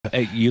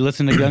Hey, you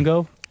listen to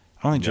Gungo?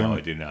 Only No, German.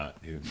 I do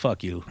not, dude.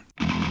 Fuck you.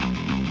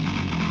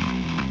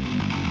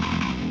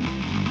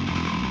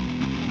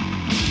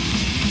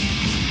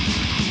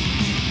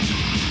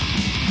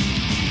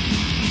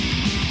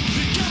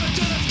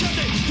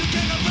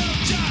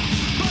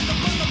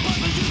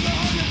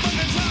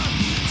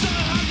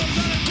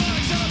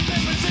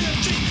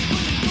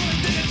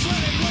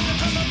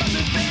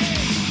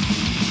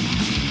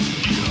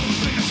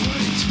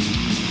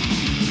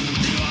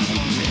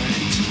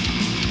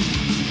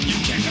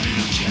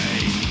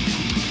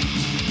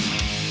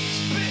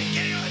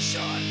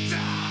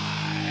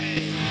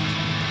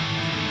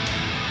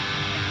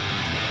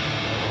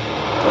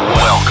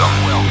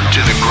 Welcome to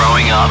the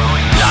Growing Up,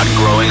 Not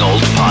Growing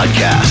Old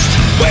podcast.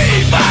 We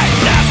might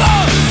never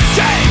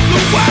change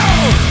the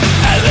world,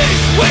 at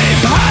least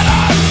we've had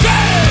our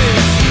say.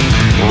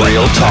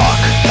 Real talk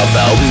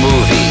about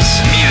movies,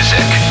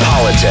 music,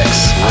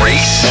 politics,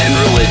 race, and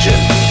religion.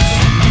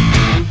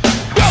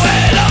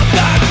 Growing up,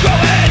 not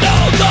growing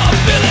old, the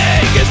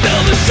feeling is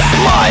still the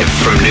same. Live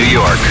from New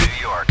York,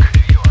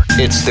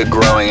 it's the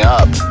Growing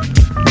Up,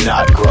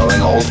 Not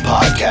Growing Old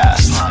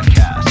podcast.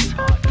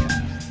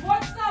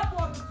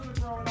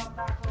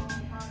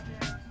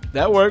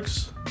 That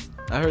works.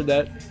 I heard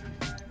that.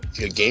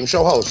 You're a game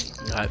show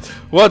host.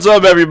 What's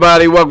up,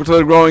 everybody? Welcome to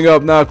the Growing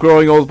Up, Not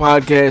Growing Old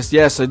podcast.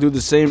 Yes, I do the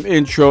same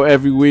intro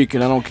every week,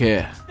 and I don't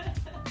care.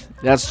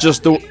 That's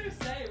just the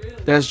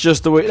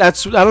way. I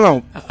don't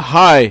know.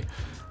 Hi,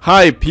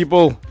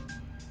 people.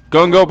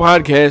 Gungo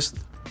Podcast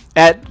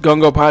at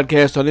Gungo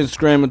Podcast on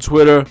Instagram and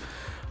Twitter.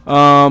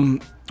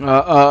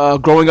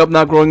 Growing Up,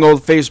 Not Growing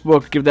Old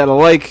Facebook. Give that a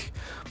like.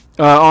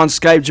 On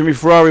Skype, Jimmy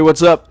Ferrari.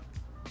 What's up?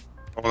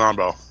 Hold on,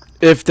 bro.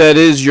 If that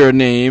is your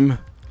name.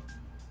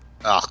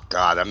 Oh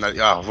God, I'm not.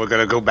 Oh, we're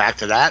gonna go back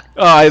to that.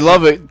 I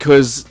love it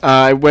because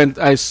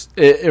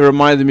it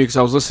reminded me because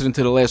I was listening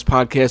to the last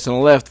podcast on the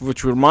left,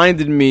 which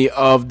reminded me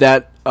of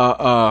that.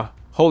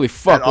 Holy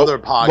fuck! That other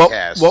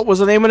podcast. What was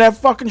the name of that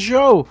fucking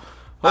show?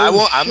 I'm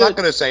Holy not shit.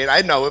 gonna say it.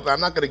 I know it, but I'm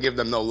not gonna give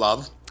them no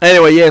love.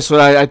 Anyway, yeah. So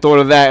I thought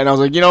of that, and I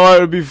was like, you know what?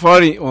 It would be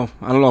funny. Well,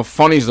 I don't know if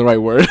funny is the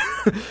right word,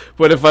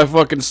 but if I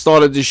fucking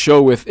started this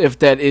show with "If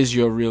that is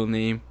your real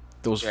name,"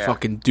 those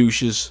fucking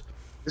douches.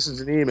 This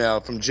is an email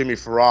from Jimmy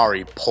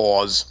Ferrari.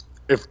 Pause.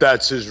 If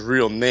that's his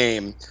real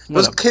name.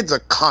 Those kids are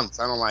cunts.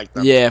 I don't like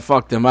them. Yeah,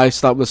 fuck them. I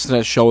stopped listening to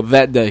that show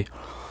that day.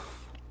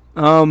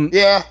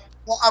 Yeah.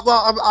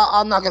 Well,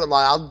 I'm not gonna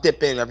lie. I'll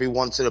dip in every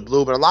once in a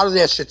blue, but a lot of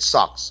their shit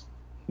sucks.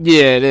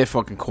 Yeah, they're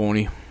fucking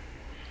corny.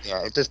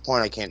 Yeah. At this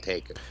point, I can't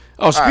take it.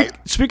 Oh,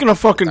 speaking of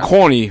fucking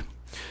corny,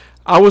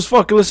 I was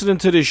fucking listening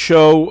to this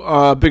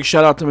show. Big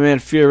shout out to my man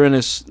Fear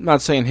Innes.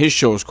 Not saying his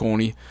show is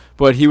corny,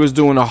 but he was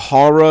doing a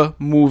horror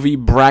movie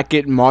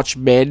bracket March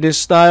Madness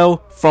style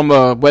from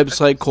a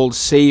website called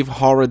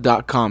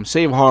SaveHorror.com.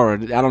 Save Horror.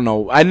 I don't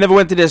know. I never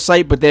went to their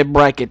site, but their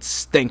bracket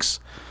stinks.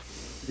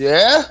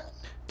 Yeah.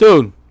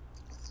 Dude,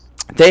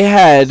 they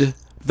had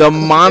the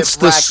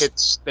monster. Their bracket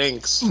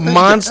stinks.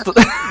 Monster.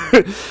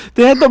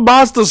 They had the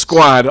Monster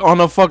Squad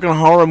on a fucking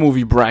horror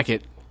movie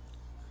bracket.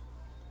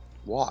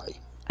 Why?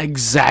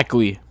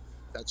 Exactly.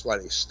 That's why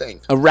they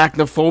stink.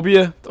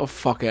 Arachnophobia? The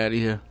fuck out of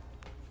here.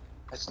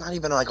 It's not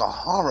even like a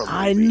horror movie.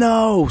 I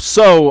know.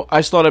 So I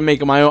started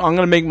making my own. I'm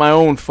gonna make my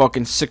own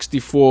fucking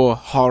 64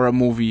 horror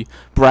movie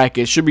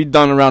bracket. Should be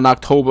done around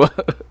October.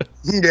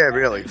 Yeah,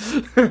 really.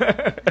 Who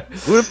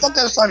the fuck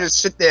has time to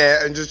sit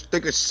there and just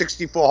think of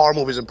 64 horror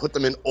movies and put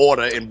them in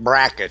order in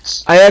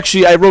brackets?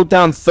 I wrote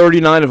down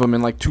 39 of them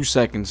in like 2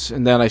 seconds,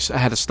 and then I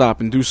had to stop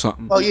and do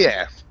something. Oh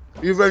yeah,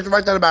 you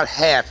write down about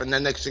half, and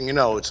then next thing you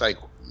know, it's like,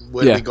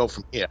 where do we go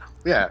from here?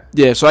 Yeah.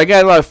 Yeah, so I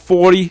got about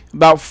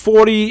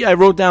 40. I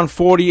wrote down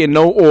 40 in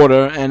no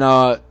order, and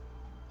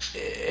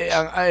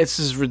it's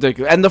just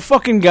ridiculous. And the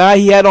fucking guy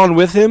he had on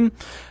with him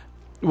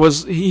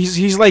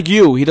he's like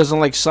you. He doesn't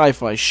like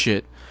sci-fi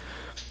shit.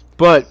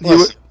 But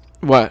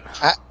what?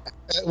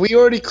 We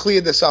already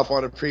cleared this up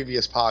on a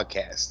previous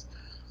podcast.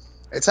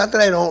 It's not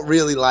that I don't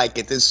really like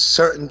it. There's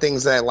certain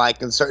things that I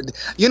like and certain.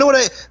 You know what?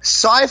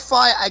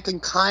 Sci-fi I can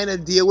kind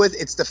of deal with.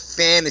 It's the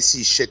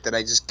fantasy shit that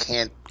I just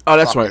can't. Oh,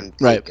 that's right.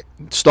 Right.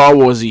 Star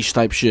Wars-y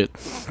type shit.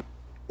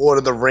 Lord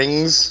of the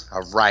Rings.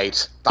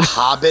 Right. The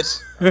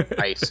Hobbit.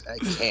 Right. I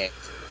can't.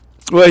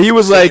 Well, he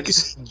was like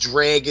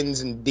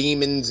dragons and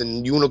demons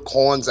and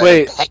unicorns.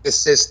 Wait. And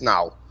Pegasus.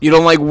 No. You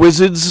don't like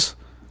wizards?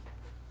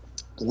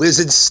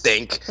 Wizards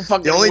stink.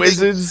 Fucking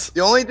wizards.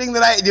 The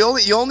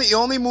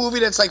only movie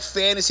that's like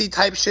fantasy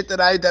type shit that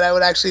I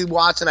would actually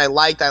watch and I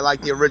liked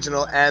the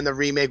original and the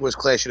remake was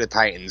Clash of the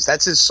Titans.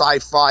 That's as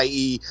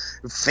sci-fi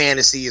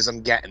fantasy as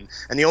I'm getting.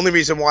 And the only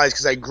reason why is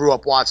because I grew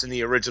up watching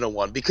the original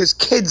one because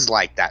kids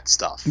like that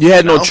stuff. You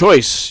had no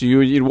choice.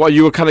 You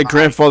were kind of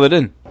grandfathered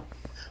in.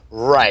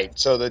 Right.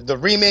 So the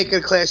remake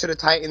of Clash of the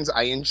Titans,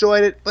 I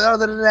enjoyed it, but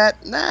other than that,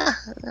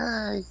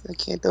 I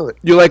can't do it.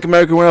 You like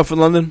American Werewolf in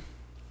London?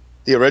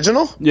 The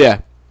original?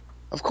 Yeah.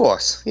 Of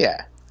course,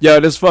 yeah. Yo,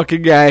 this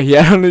fucking guy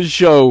here on the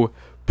show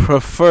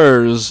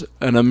prefers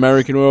an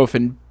American Werewolf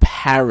in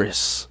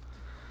Paris.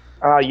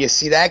 Oh, you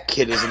see, that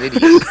kid is an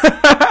idiot.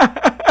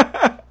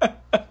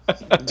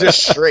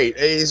 Just straight.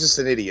 He's just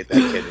an idiot,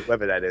 that kid,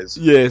 whoever that is.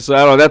 Yeah, so I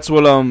don't know. That's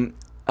what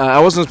I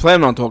wasn't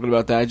planning on talking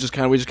about that. We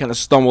just kind of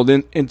stumbled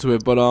into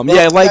it, but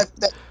yeah, like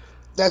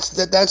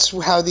that's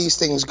how these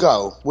things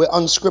go. We're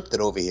unscripted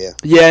over here.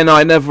 Yeah, no,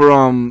 I never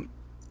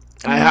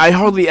I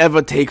hardly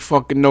ever take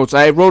fucking notes.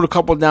 I wrote a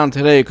couple down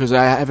today because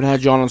I haven't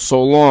had you on in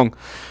so long.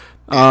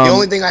 The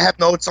only thing I have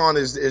notes on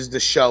is the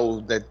show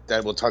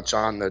that we'll touch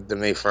on, the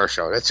May 1st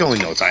show. That's the only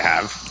notes I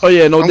have. Oh,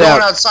 yeah, no I'm doubt.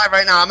 going outside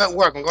right now. I'm at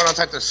work. I'm going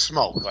outside to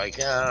smoke.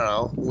 Like, I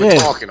don't know. We're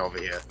talking over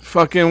here.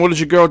 Fucking, what does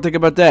your girl think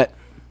about that?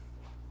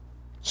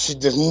 She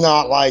does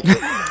not like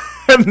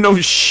it. No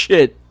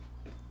shit.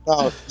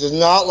 No, she does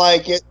not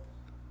like it.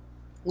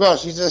 Bro,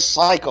 she's a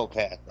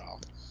psychopath,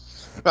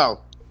 bro.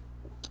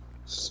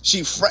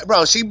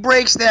 She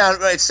breaks down.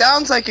 It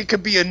sounds like it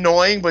could be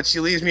annoying, but she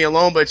leaves me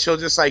alone, but she'll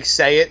just, like,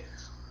 say it.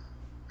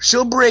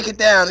 She'll break it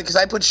down because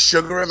I put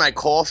sugar in my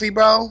coffee,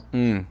 bro.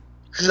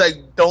 She's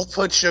like, don't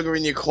put sugar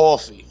in your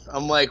coffee.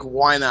 I'm like,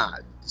 why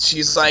not?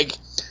 She's like,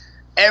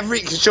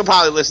 she'll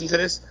probably listen to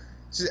this,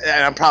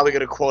 and I'm probably going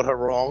to quote her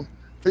wrong.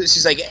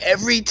 She's like,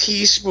 every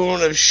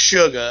teaspoon of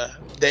sugar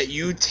that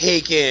you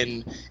take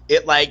in,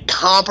 it, like,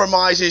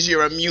 compromises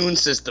your immune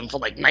system for,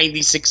 like,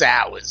 96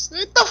 hours.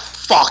 Get the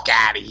fuck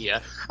out of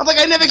here. I'm like,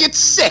 I never get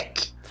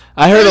sick.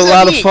 I heard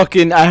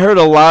I heard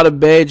a lot of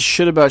bad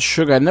shit about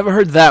sugar. I never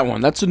heard that one.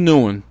 That's a new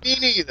one. Me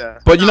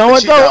neither. But you know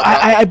what, though?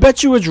 I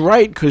bet you it's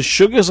right, because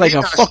sugar's like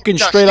a fucking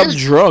straight-up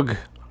drug.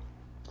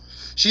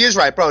 She is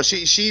right, bro.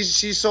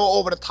 She's so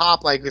over the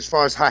top, like, as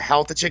far as her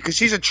health and shit, because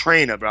she's a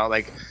trainer, bro.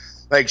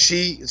 Like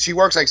she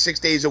works like 6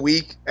 days a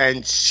week,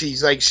 and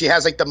she's like, she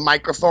has like the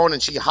microphone,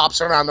 and she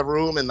hops around the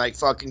room and like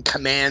fucking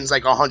commands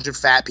like 100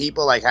 fat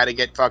people like how to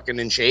get fucking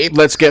in shape.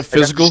 Let's get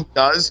physical. She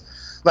does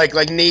like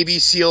Navy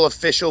SEAL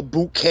official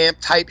boot camp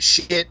type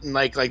shit, and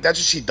like that's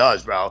what she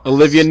does, bro.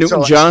 Olivia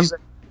Newton-John. Like,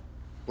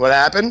 what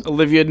happened?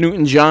 Olivia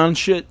Newton-John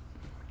shit.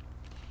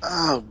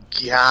 Oh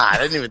God, I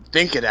didn't even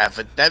think of that,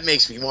 but that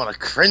makes me want to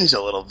cringe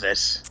a little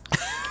bit.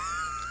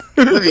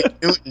 Olivia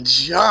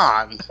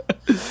Newton-John.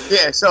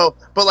 Yeah, so,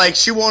 but like,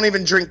 she won't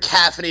even drink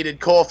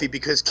caffeinated coffee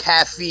because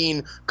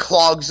caffeine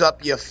clogs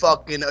up your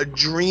fucking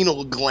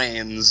adrenal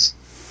glands.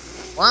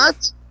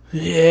 What?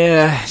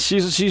 Yeah,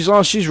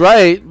 she's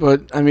right,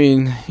 but I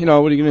mean, you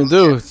know, what are you gonna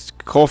do?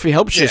 Coffee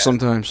helps you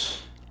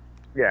sometimes.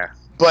 Yeah,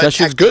 but that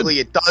shit's technically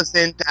good. It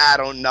doesn't. I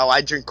don't know.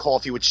 I drink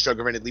coffee with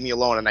sugar in it. Leave me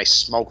alone, and I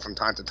smoke from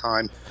time to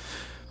time.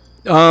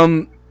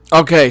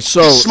 Okay,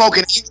 so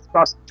smoking,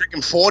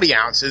 drinking 40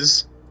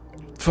 ounces.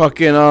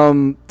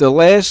 Fucking the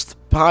last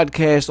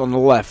podcast on the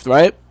left,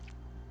 right?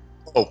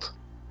 Hope.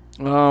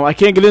 I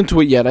can't get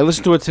into it yet. I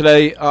listened to it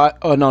today.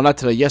 Oh no, not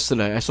today.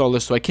 Yesterday, I saw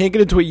this. So I can't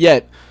get into it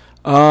yet.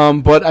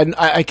 But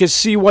I can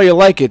see why you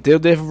like it.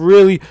 They've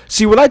really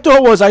see what I thought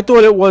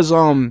it was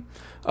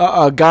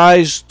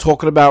guys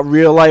talking about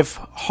real life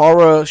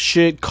horror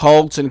shit,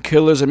 cults and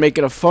killers, and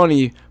making it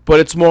funny.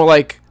 But it's more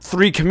like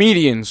three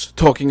comedians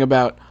talking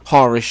about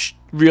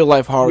real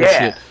life horror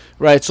shit,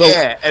 right? So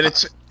yeah, and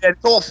it's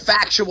all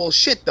factual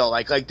shit though.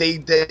 Like they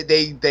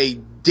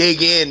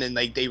dig in and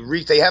like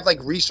they have like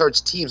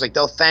research teams. Like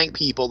they'll thank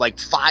people, like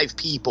 5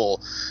 people,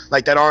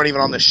 like that aren't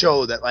even on the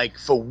show, that like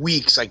for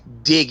weeks like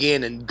dig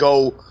in and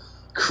go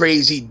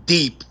crazy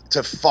deep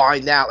to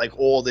find out like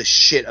all this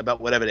shit about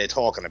whatever they're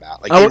talking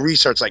about. Like they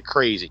research like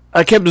crazy.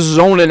 I kept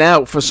zoning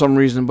out for some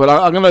reason, but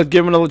I'm gonna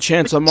give him another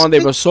chance on Monday.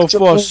 But so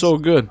far so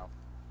good.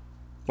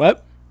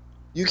 What?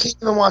 You can't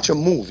even watch a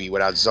movie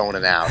without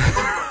zoning out.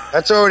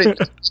 That's already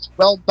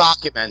well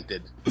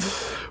documented.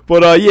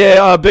 But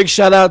yeah, big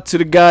shout out to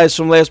the guys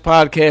from last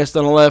podcast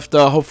on the left.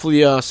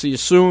 Hopefully, see you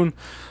soon.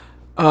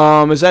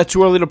 Is that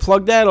too early to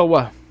plug that or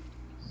what?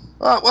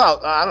 Well,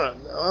 I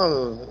don't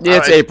know. Yeah,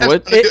 it's April.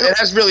 It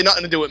has really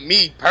nothing to do with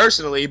me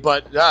personally,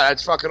 but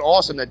that's fucking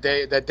awesome that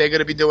they're going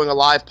to be doing a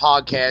live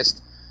podcast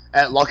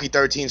at Lucky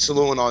 13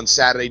 Saloon on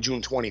Saturday,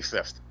 June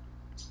 25th.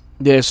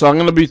 Yeah, so I'm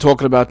going to be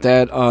talking about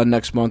that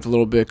next month a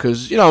little bit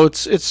because, you know,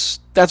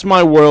 that's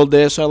my world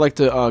there, so I like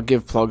to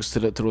give plugs to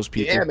those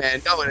people. Yeah,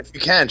 man. No, and if you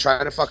can,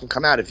 try to fucking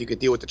come out if you could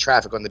deal with the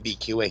traffic on the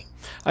BQE.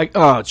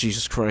 Oh,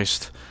 Jesus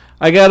Christ.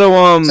 I got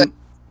to,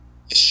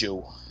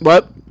 issue.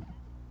 What?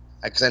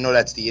 Because I know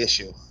that's the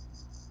issue.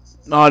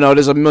 Oh, no,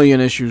 there's a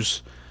million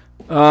issues.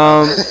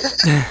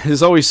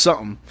 There's always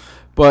something.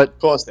 But of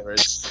course there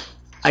is.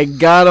 I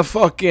got to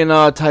fucking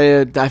tell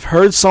you, I've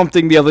heard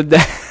something the other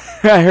day.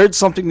 I heard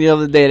something the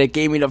other day that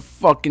gave me the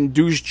fucking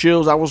douche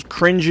chills. I was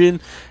cringing,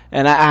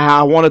 and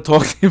I want to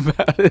talk to you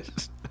about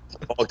it.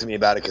 Talk to me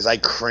about it, because I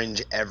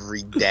cringe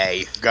every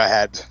day. Go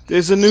ahead.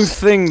 There's a new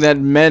thing that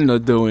men are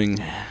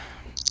doing.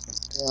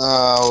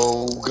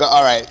 Oh,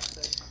 all right.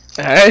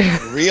 Hey?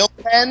 Real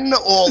men,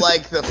 or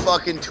like the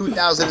fucking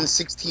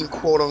 2016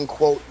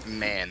 quote-unquote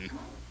man?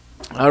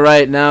 All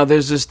right, now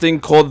there's this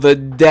thing called the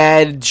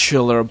Dad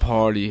Chiller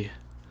Party.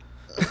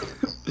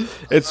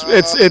 It's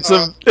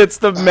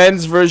the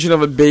men's version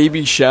of a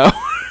baby shower.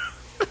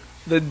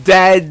 The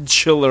Dad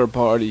Chiller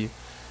Party.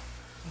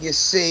 You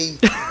see,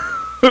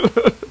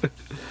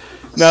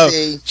 Now,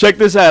 See? check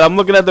this out. I'm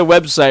looking at the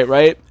website,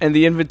 right? And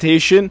the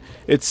invitation,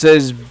 it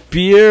says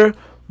beer,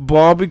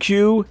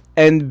 barbecue,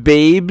 and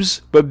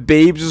babes. But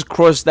babes is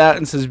crossed out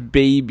and says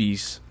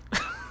babies.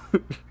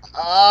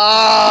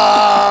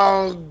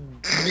 Oh,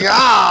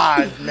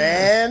 God,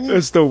 man.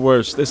 It's the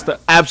worst. It's the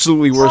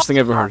absolutely worst thing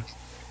I've ever heard.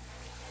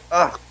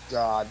 Oh,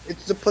 God.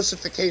 It's the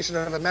pussification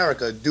of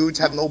America. Dudes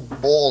have no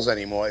balls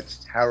anymore.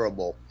 It's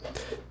terrible.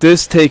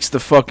 This takes the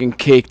fucking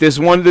cake. There's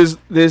an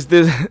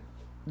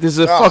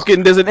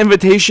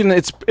invitation.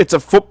 It's a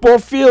football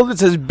field. It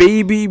says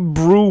Baby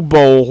Brew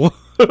Bowl.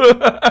 Bro,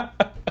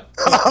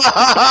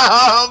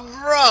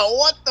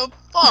 what the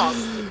fuck?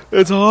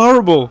 It's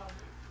horrible.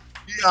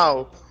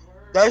 Yo,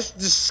 that's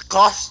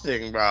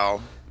disgusting,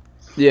 bro.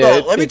 Yeah.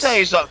 Bro, let me tell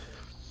you something.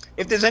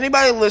 If there's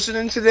anybody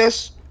listening to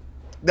this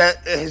that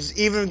has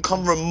even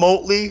come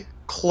remotely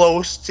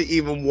close to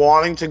even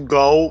wanting to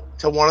go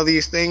to one of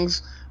these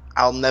things,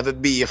 I'll never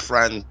be your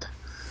friend.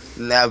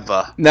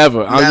 Never.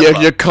 Never.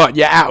 You're cut.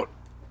 You're out.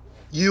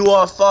 You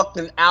are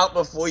fucking out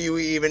before you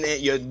even.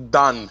 You're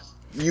done.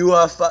 You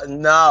are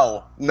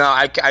no. No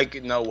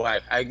way.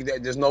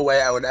 There's no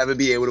way I would ever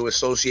be able to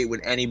associate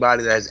with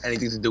anybody that has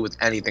anything to do with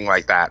anything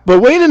like that.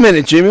 But wait a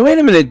minute, Jimmy. Wait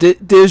a minute.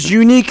 There's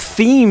unique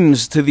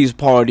themes to these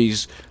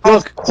parties.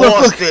 Of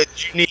course,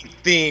 there's unique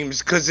themes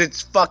because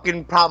it's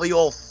fucking probably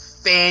all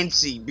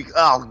fancy.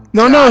 Oh,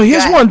 No.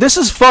 Here's one. This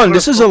is fun.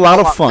 This is a lot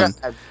of fun.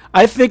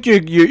 I think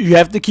you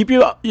have to keep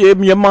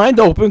your mind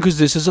open because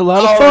this is a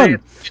lot of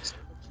fun. It's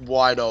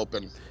wide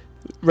open.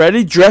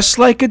 Ready? Dress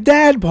like a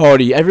dad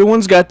party.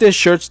 Everyone's got their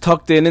shirts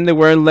tucked in and they're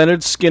wearing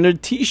Leonard Skinner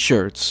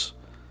t-shirts.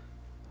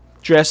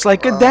 Dress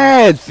like a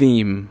dad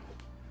theme.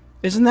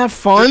 Isn't that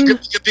fun?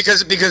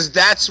 Because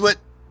that's what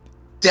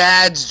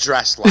dads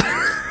dress like.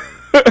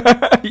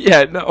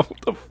 Yeah, no.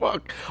 What the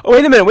fuck? Oh,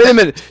 wait a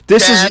minute.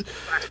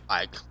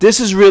 This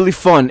is really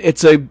fun.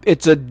 It's a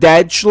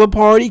dadchula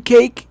party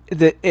cake.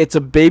 It's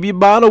a baby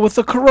bottle with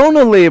a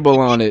Corona label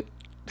on it.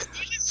 Did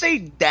you say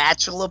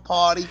dadchula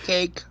party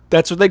cake?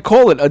 That's what they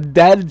call it, a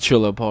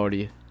dadchula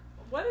party.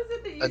 What is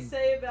it that you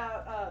say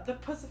about the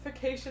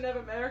pussification of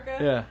America?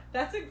 Yeah.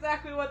 That's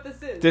exactly what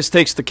this is. This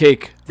takes the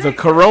cake. The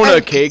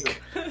Corona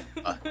cake.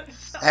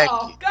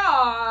 Oh,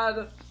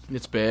 God.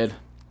 It's bad.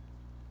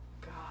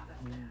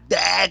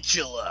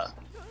 Dadchula.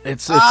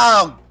 It's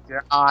Oh,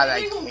 God, I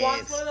Anyone who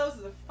wants can't. one of those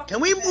is a fucking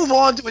Can we bad. move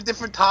on to a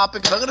different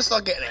topic? 'Cause I'm gonna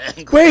start getting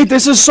angry. Wait,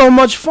 this is so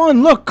much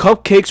fun. Look,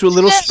 cupcakes with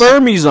little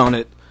spermies on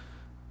it.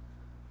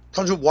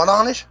 Comes with what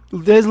on it?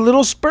 There's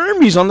little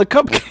spermies on the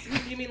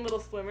cupcake. You mean little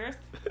swimmers?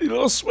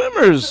 Little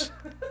swimmers.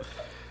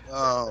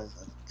 Oh,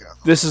 my God.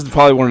 This is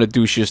probably one of the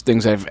douchiest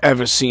things I've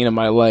ever seen in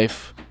my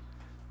life.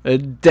 A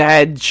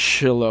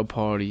dadchula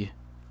party.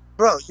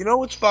 Bro, you know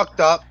what's fucked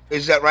up?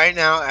 Is that right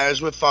now,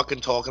 as we're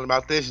fucking talking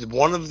about this,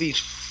 one of these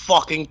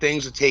fucking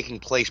things are taking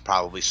place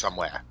probably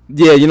somewhere.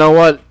 Yeah, you know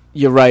what?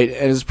 You're right.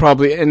 And it's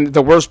probably, and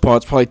the worst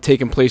part's probably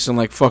taking place in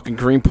like fucking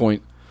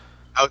Greenpoint.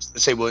 I was going to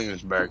say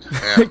Williamsburg.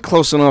 Yeah.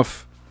 Close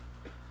enough.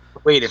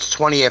 Wait, it's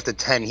 20 after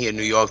 10 here in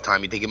New York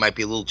time. You think it might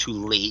be a little too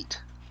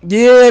late?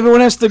 Yeah, everyone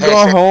has to go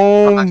Hey,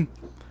 home.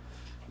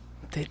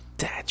 The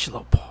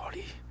dadchula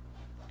party.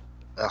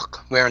 Ugh,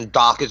 wearing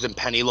Dockers and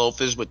penny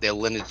loafers with their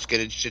linen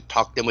skin shit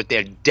tucked in with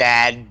their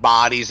dad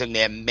bodies and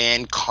their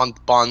man cunt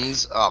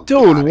buns. Oh,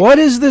 Dude, God. what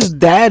is this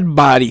dad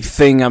body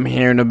thing I'm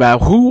hearing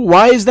about?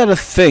 Why is that a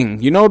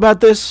thing? You know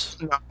about this?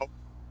 No,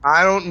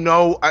 I don't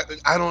know.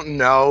 I don't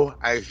know.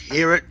 I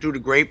hear it through the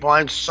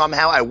grapevine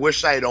somehow. I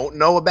wish I don't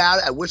know about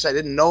it. I wish I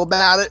didn't know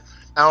about it.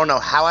 I don't know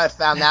how I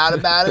found out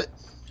about it.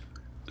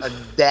 A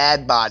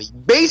dad body.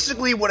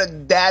 Basically, what a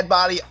dad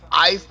body,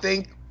 I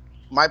think,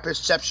 my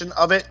perception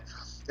of it,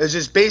 is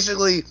just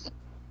basically,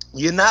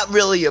 you're not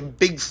really a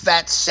big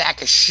fat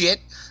sack of shit,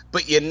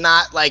 but you're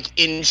not, like,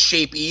 in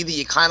shape either.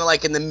 You're kind of,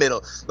 like, in the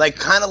middle. Like,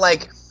 kind of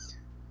like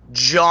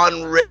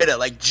John Ritter,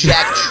 like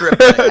Jack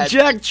Tripper.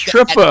 Jack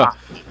Tripper.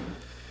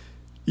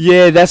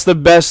 Yeah, that's the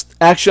best.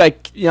 Actually,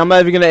 I'm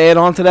not even going to add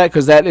on to that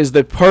because that is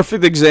the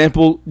perfect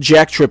example.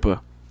 Jack Tripper.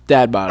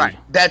 Dad body. Right.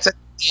 That's a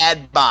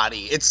dad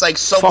body. It's like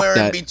somewhere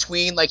in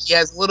between. Like, he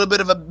has a little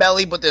bit of a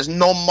belly, but there's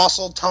no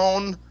muscle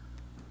tone.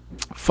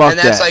 Fuck and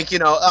that's that.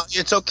 like,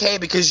 it's okay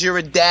because you're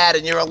a dad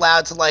and you're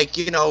allowed to, like,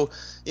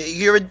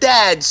 you're a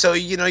dad, so,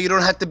 you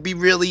don't have to be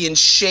really in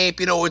shape.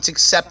 It's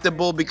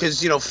acceptable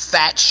because,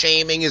 fat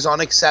shaming is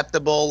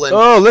unacceptable.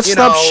 And, let's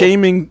stop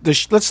shaming.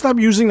 Let's stop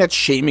using that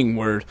shaming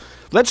word.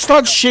 Let's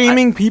start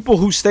shaming people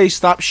who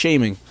stop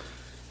shaming.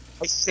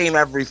 I shame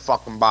every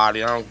fucking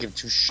body. I don't give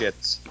two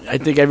shits. I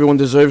think everyone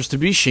deserves to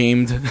be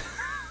shamed.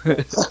 You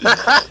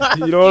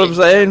know what I'm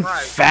saying?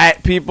 Right.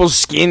 Fat people,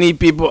 skinny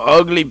people,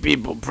 ugly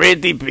people,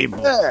 pretty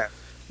people.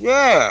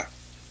 Yeah.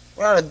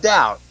 Without a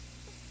doubt.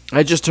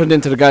 I just turned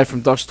into the guy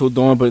from Dusk Till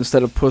Dawn, but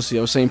instead of pussy,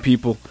 I was saying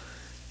people.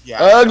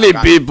 Yeah, Ugly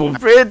people,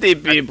 pretty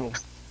people.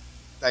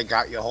 I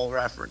got your whole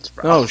reference,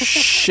 bro. Oh,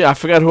 shit. I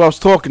forgot who I was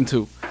talking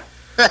to.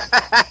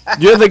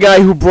 You're the guy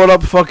who brought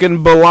up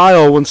fucking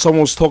Belial when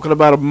someone was talking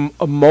about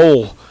a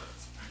mole.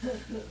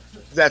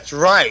 That's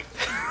right.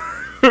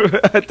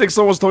 I think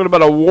someone was talking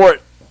about a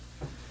wart.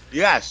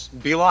 Yes,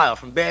 Belial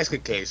from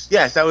Basket Case.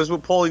 Yes, that was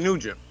with Paulie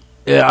Nugent.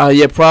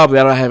 Yeah, probably.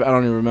 I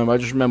don't even remember. I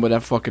just remember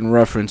that fucking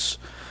reference.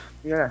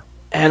 Yeah.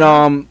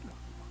 And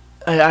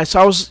so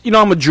I was,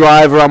 I'm a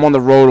driver. I'm on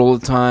the road all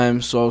the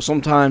time. So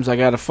sometimes I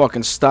gotta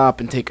fucking stop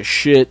and take a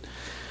shit.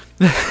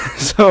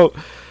 So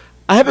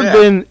I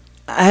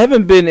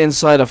haven't been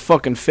inside a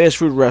fucking fast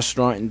food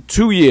restaurant in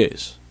 2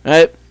 years,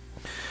 right?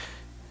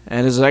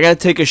 And as I gotta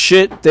take a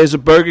shit, there's a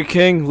Burger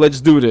King. Let's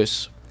do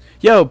this.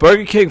 Yo,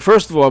 Burger King.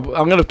 First of all,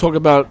 I'm gonna talk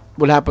about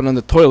what happened on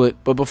the toilet.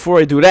 But before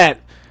I do that,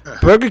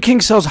 Burger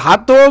King sells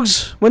hot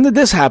dogs. When did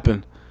this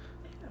happen?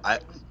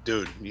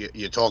 Dude,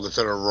 you're talking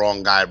to the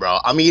wrong guy, bro.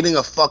 I'm eating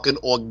a fucking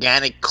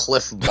organic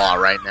Cliff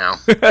Bar right now.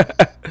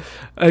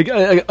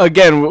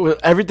 Again,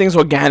 everything's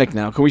organic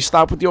now. Can we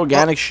stop with the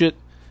organic shit?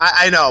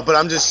 I know, but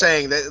I'm just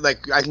saying that,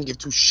 like, I can give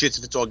two shits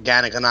if it's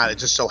organic or not. It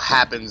just so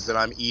happens that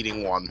I'm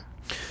eating one.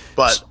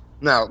 But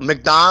no,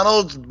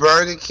 McDonald's,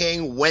 Burger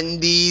King,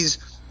 Wendy's,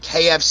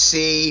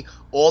 KFC,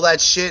 all that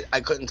shit.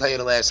 I couldn't tell you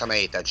the last time I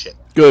ate that shit.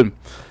 Good.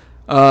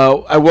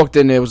 I walked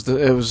in there.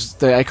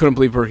 I couldn't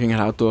believe Burger King had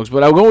hot dogs.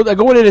 But I go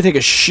in there to take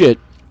a shit.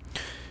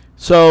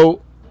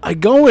 So I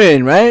go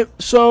in, right?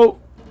 So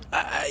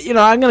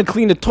I'm gonna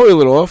clean the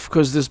toilet off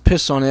because there's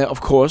piss on it.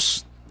 Of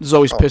course, there's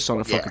always piss on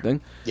the fucking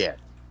thing. Yeah.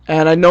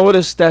 And I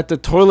noticed that the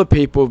toilet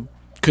paper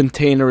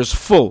container is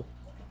full.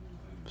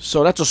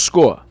 So that's a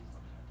score.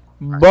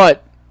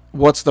 But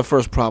what's the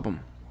first problem?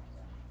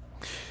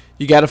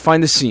 You got to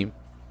find the seam.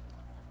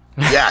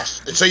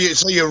 Yes. So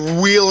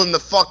you're wheeling the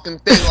fucking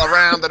thing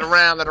around and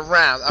around and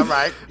around. All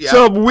right. Yeah.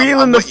 So I'm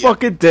wheeling the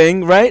fucking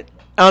thing, right?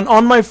 And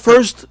on my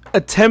first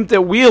attempt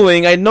at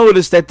wheeling, I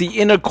noticed that the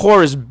inner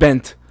core is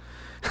bent.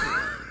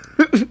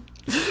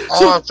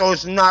 So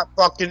it's not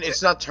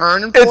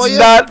turning for you? It's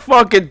not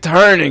fucking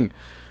turning.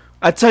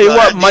 I tell you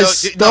what, my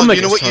stomach is turning.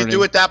 You know what you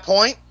do at that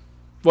point?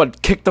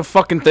 What, kick the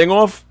fucking thing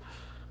off?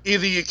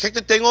 Either you kick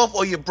the thing off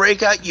or you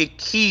break out your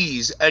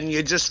keys and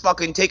you just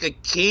fucking take a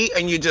key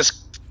and you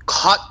just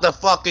cut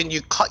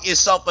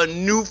yourself a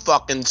new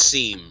fucking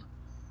seam.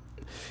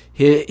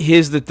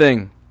 Here's the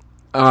thing.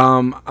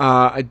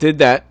 I did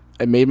that.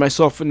 I made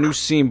myself a new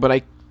seam,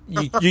 but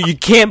you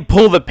can't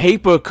pull the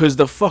paper because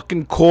the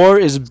fucking core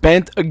is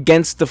bent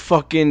against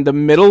the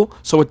middle,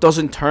 so it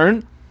doesn't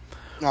turn.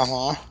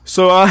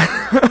 So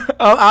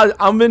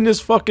I'm in this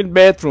fucking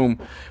bathroom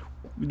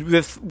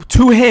with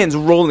two hands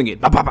rolling it,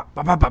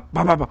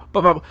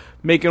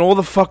 making all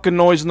the fucking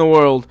noise in the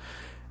world.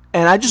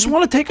 And I just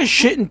want to take a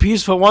shit in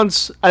peace for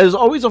once. There's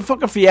always a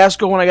fucking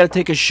fiasco when I gotta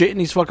take a shit in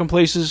these fucking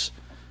places.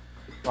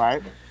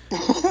 Right.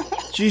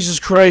 Jesus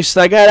Christ.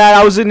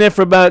 I was in there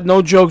for about,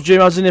 no joke, Jim,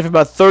 I was in there for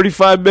about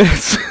 35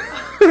 minutes.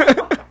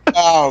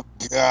 Oh,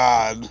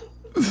 God.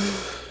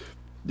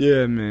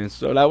 Yeah, man.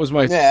 So that was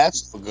my... Yeah,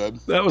 that's good.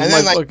 That was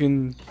my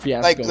fucking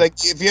fiasco. Like,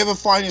 if you ever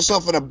find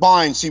yourself in a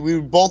bind, see, we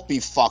would both be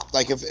fucked.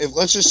 Like, if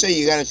let's just say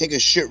you gotta take a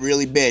shit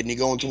really bad and you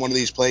go into one of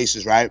these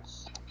places, right?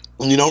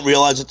 And you don't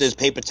realize that there's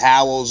paper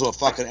towels or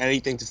fucking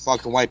anything to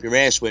fucking wipe your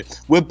ass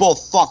with. We're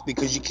both fucked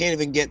because you can't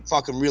even get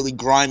fucking really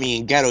grimy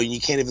and ghetto, and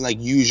you can't even, like,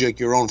 use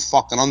your own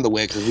fucking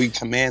underwear because we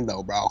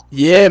commando, bro.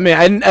 Yeah,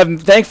 man. I'm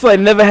thankful I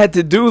never had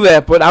to do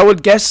that, but I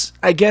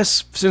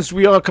guess since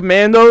we are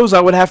commandos, I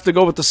would have to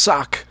go with the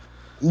sock.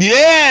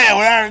 Yeah,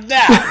 without a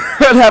doubt.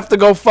 I'd have to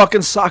go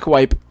fucking sock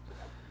wipe.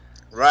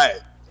 Right,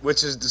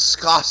 which is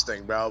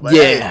disgusting, bro. But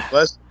yeah.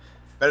 Hey,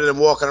 better than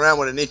walking around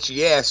with an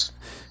itchy ass.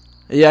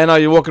 Yeah, I know,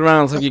 you're walking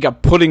around like you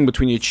got pudding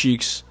between your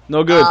cheeks.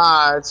 No good.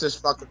 It's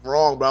just fucking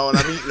wrong, bro. And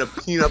I'm eating a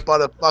peanut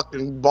butter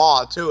fucking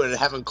bar, too, and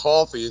having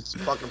coffee. It's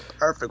fucking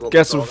perfect what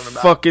got some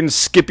fucking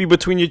Skippy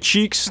between your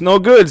cheeks. No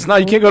good. It's not,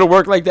 you can't go to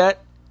work like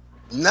that.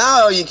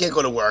 No, you can't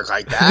go to work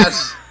like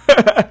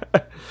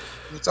that.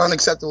 It's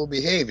unacceptable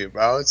behavior,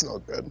 bro. It's no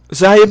good.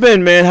 So how you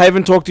been, man? I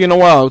haven't talked to you in a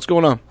while. What's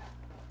going on?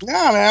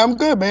 Yeah, man, I'm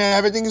good, man.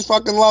 Everything is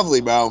fucking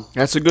lovely, bro.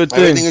 That's a good thing.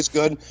 Everything is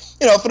good.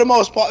 For the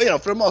most part,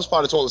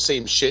 it's all the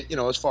same shit,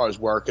 as far as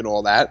work and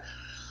all that.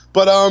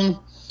 But,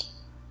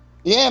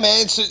 yeah,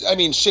 man,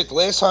 shit, the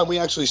last time we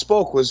actually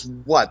spoke was,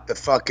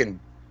 the fucking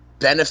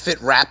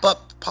Benefit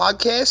Wrap-Up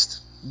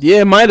podcast?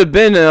 Yeah, it might have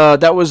been.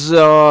 That was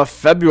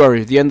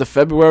February, the end of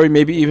February,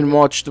 maybe even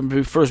March,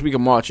 the first week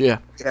of March, yeah.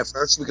 Yeah,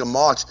 first week of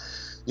March.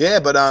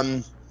 Yeah, but,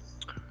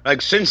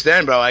 since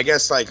then, bro, I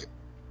guess,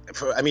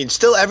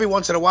 still every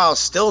once in a while,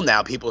 still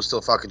now, people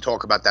still fucking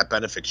talk about that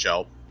Benefit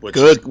show, which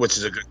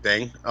is a good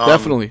thing.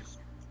 Definitely.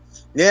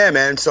 Yeah,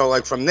 man. So,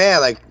 from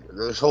there,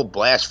 this whole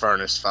blast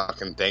furnace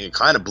fucking thing, it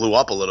kind of blew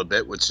up a little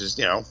bit, which is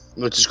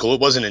cool.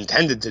 It wasn't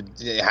intended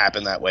to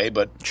happen that way,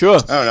 but sure.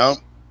 I don't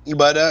know.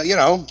 But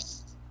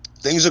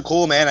things are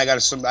cool, man. I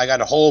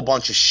got a whole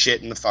bunch of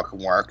shit in the fucking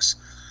works,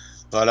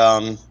 but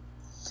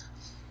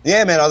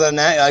yeah, man, other than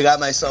that, I got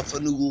myself a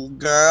new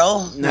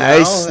girl.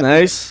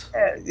 Nice.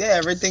 Yeah,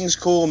 everything's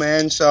cool,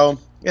 man. So,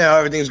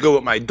 everything's good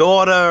with my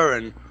daughter,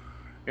 and,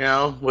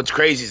 what's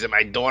crazy is that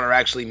my daughter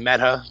actually met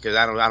her, because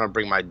I don't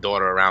bring my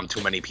daughter around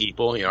too many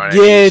people, you know what I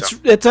mean?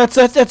 Yeah,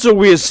 that's a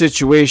weird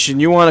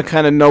situation. You want to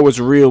kind of know it's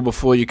real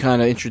before you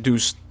kind of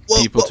introduce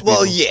people to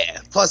well, people. yeah.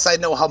 Plus, I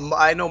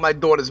know my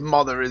daughter's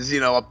mother is,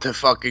 up to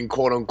fucking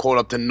quote unquote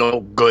up to no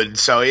good.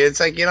 So it's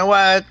like, you know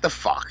what the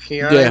fuck,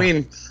 you know what I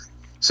mean?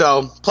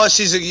 So plus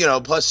she's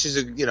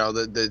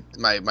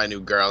my new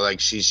girl, like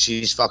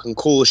she's fucking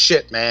cool as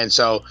shit, man.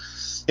 So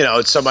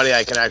it's somebody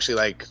I can actually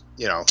like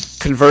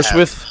Converse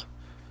with.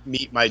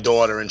 Meet my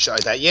daughter and shit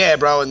like that. Yeah,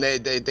 bro, and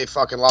they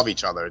fucking love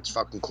each other. It's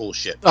fucking cool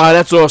shit.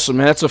 That's awesome,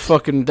 man. That's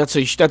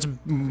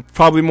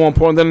probably more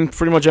important than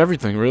pretty much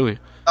everything, really.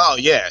 Oh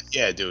yeah,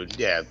 dude,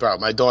 yeah, bro.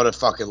 My daughter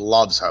fucking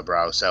loves her,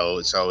 bro. So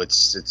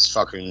it's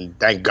fucking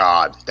thank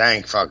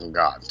fucking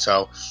God.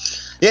 So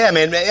yeah,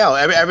 man,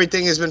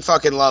 everything has been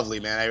fucking lovely,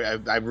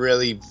 man.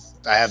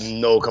 I have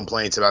no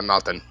complaints about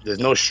nothing. There's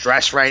no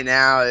stress right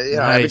now.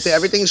 Nice.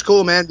 Everything's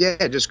cool, man.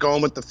 Yeah, just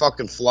going with the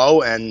fucking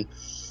flow and.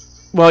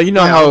 Well,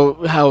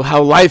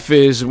 how life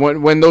is.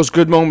 When those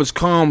good moments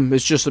come,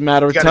 it's just a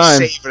matter of time. You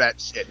gotta savor that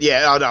shit.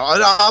 Yeah, no,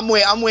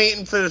 I'm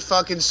waiting for the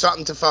fucking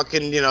something to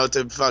fucking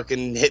to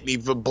fucking hit me,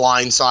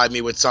 blindside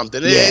me with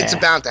something. Yeah. It's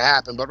about to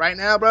happen. But right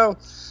now, bro,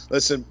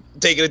 listen,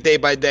 taking it day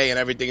by day, and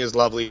everything is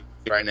lovely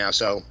right now.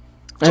 So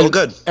it's all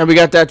good. And we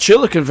got that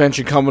Chiller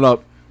convention coming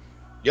up.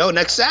 Yo,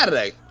 next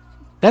Saturday.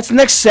 That's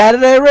next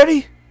Saturday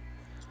already?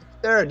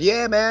 3rd,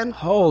 yeah, man.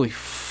 Holy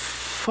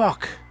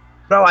fuck.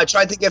 Bro, I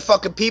tried to get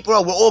fucking people.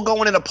 We're all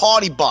going in a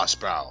party bus,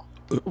 bro.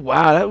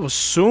 Wow, that was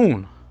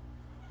soon.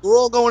 We're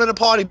all going in a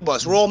party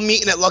bus. We're all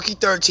meeting at Lucky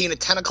 13 at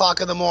 10 o'clock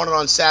in the morning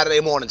on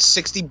Saturday morning.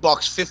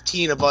 $60,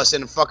 15 of us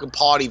in a fucking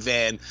party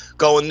van,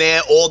 going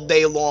there all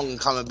day long and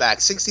coming back.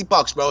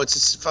 $60, bro. It's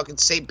just fucking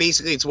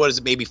basically it's what is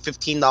it? Maybe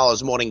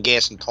 $15 more than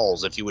gas and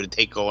tolls if you were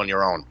to go on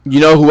your own.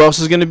 You know who else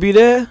is gonna be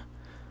there?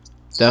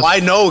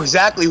 I know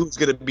exactly who's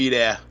gonna be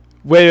there.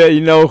 Wait, you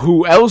know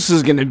who else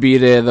is gonna be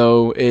there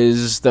though?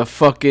 Is the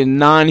fucking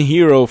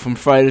non-hero from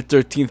Friday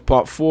the 13th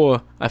Part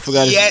 4? I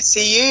forgot. Yes,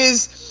 he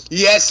is.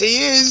 Yes,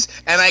 he is.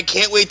 And I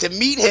can't wait to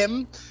meet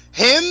him.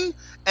 Him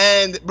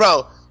and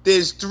bro.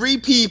 There's 3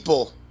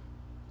 people.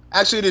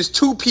 Actually, there's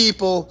 2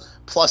 people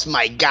plus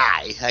my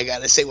guy. I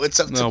gotta say what's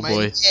up to my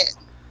man.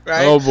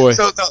 Right? Oh boy.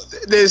 So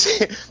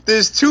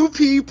there's 2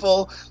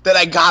 people that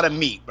I gotta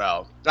meet, bro.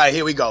 All right,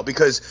 here we go.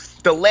 Because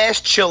the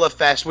last Chiller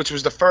Fest, which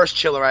was the first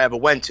Chiller I ever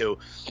went to.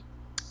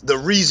 The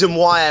reason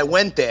why I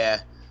went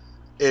there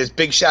is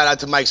big shout out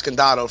to Mike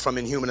Scandato from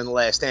Inhuman in the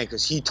Last Stand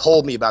because he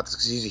told me about this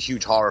because he's a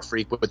huge horror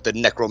freak with the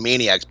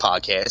Necromaniacs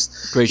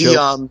podcast. Great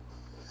show.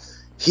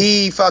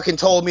 He fucking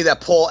told me that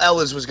Paul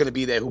Ellers was going to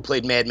be there who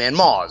played Madman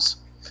Mars.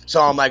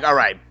 So I'm like, all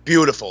right,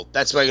 beautiful.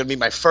 That's going to be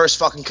my first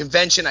fucking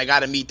convention. I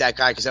got to meet that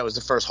guy because that was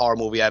the first horror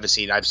movie I ever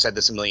seen. I've said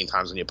this a million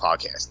times on your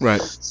podcast.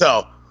 Right.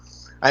 So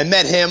I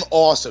met him.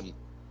 Awesome.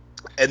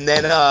 And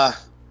then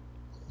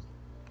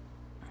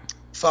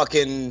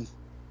fucking...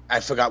 I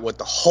forgot what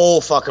the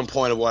whole fucking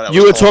point of what I was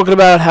You were talking talking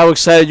about how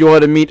excited you are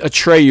to meet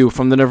Atreyu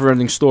from the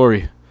Neverending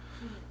Story.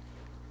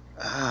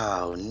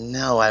 Oh,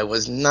 no, I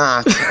was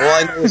not. All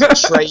I know is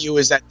Atreyu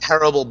is that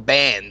terrible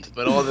band,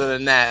 but other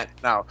than that,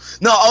 no.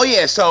 No, oh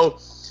yeah, so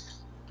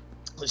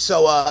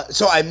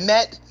I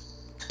met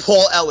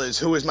Paul Ellers,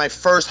 who was my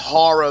first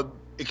horror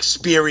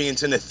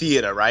experience in the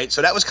theater, right?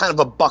 So that was kind of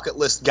a bucket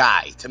list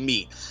guy to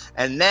meet.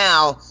 And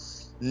now,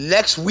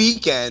 next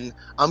weekend,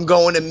 I'm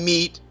going to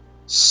meet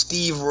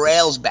Steve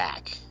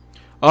Railsback.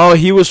 Oh,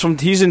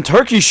 he's in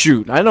Turkey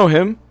Shoot. I know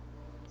him.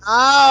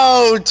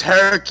 Oh,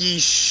 Turkey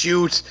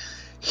Shoot.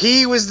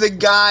 He was the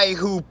guy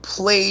who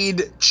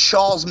played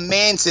Charles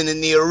Manson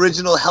in the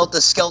original Helter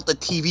Skelter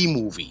TV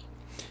movie.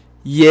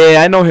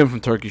 Yeah, I know him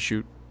from Turkey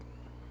Shoot.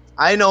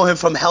 I know him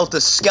from Helter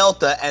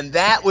Skelter, and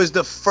that was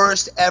the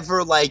first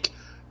ever, like,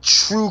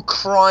 true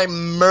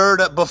crime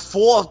murder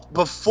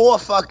before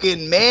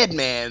fucking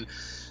Madman.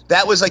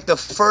 That was like the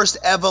first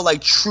ever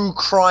like true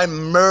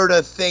crime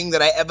murder thing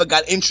that I ever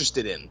got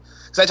interested in.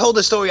 Because I told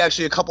this story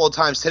actually a couple of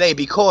times today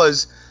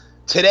because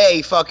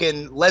today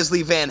fucking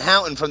Leslie Van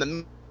Houten from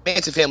the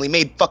Manson family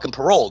made fucking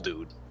parole,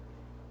 dude.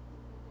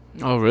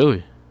 Oh,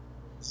 really?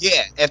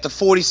 Yeah, after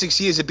 46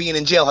 years of being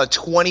in jail, her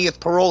 20th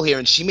parole here,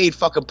 and she made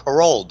fucking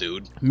parole,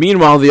 dude.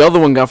 Meanwhile, the other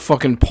one got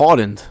fucking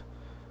pardoned.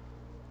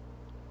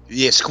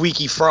 Yeah,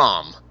 Squeaky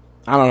Fromm.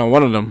 I don't know,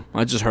 one of them.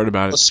 I just heard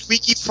about it. Well,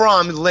 Squeaky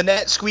Fromm,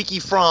 Lynette Squeaky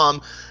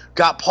Fromm,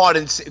 got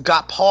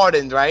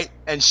pardoned, right?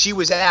 And she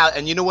was out,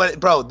 and you know what,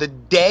 bro? The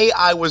day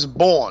I was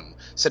born,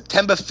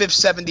 September 5th,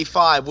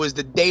 75, was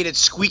the day that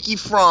Squeaky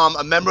Fromm,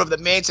 a member of the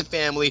Manson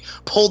family,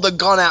 pulled a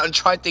gun out and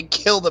tried to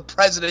kill the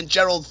president,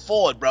 Gerald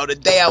Ford, bro, the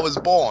day I was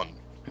born.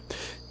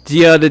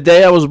 The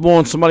day I was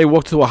born, somebody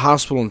walked to a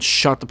hospital and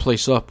shot the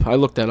place up. I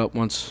looked that up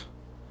once.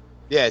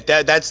 Yeah,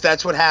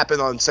 that's what happened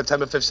on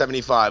September 5th,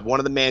 75. One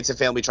of the Manson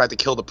family tried to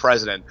kill the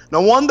president. No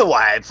wonder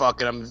why I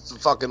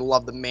fucking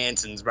love the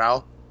Mansons,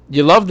 bro.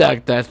 You love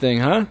that thing,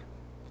 huh?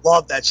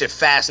 Love that shit.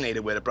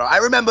 Fascinated with it, bro. I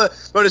remember,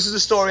 bro, this is a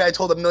story I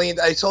told it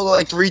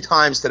like 3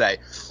 times today.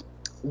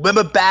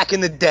 Remember back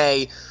in the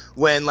day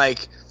when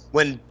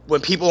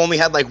people only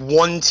had like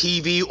one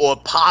TV, or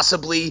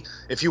possibly,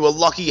 if you were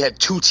lucky, you had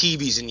 2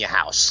 TVs in your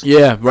house.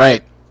 Yeah,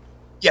 right.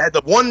 You had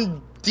the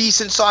one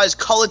decent sized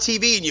color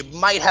TV, and you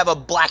might have a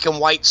black and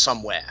white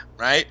somewhere,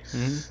 right?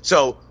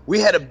 So we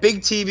had a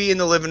big TV in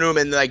the living room,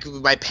 and like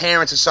my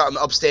parents or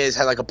something upstairs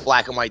had like a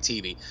black and white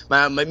TV.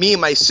 Me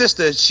and my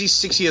sister, she's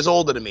 6 years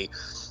older than me.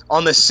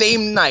 On the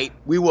same night,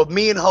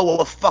 me and her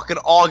were fucking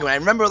arguing. I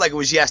remember like it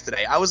was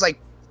yesterday. I was like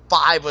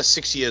 5 or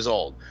 6 years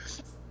old.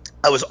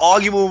 I was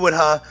arguing with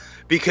her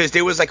because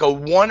there was like a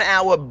 1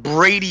 hour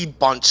Brady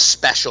Bunch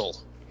special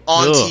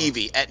on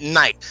TV at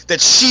night that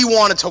she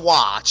wanted to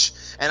watch.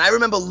 And I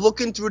remember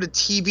looking through the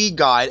TV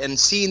guide and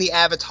seeing the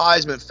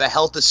advertisement for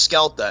Helter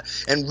Skelter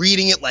and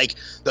reading it like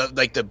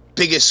the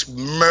biggest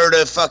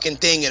murder fucking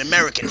thing in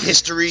American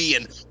history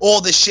and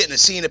all this shit, and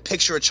seeing a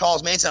picture of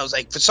Charles Manson. I was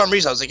like, for some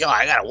reason, I was like, yo,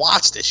 I gotta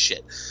watch this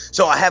shit.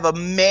 So I have a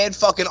mad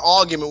fucking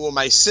argument with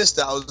my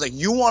sister. I was like,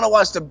 you want to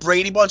watch the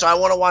Brady Bunch? I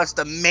want to watch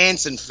the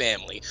Manson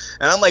family.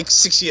 And I'm like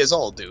 6 years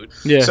old, dude.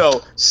 Yeah.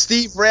 So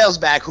Steve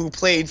Railsback, who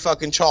played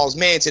fucking Charles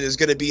Manson, is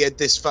gonna be at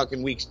this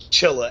fucking week's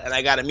Chiller, and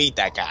I gotta meet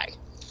that guy.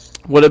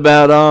 What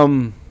about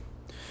I'm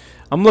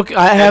looking.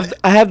 I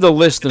have the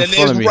list in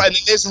front of me. And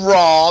there's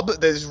Rob.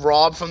 There's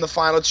Rob from the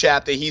final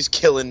chapter. He's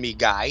killing me,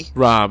 guy.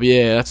 Rob,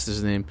 yeah, that's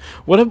his name.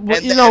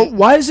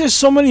 Why is there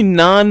so many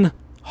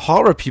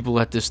non-horror people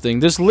at this thing?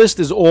 This list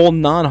is all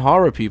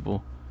non-horror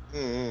people.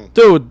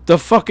 Dude, the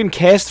fucking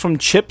cast from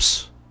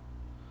Chips.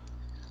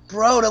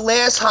 Bro, the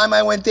last time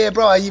I went there,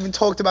 bro, I even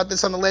talked about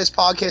this on the last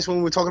podcast when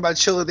we were talking about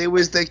Chiller. There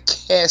was the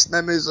cast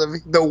members of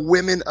the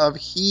Women of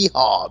Hee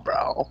Haw,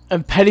 bro.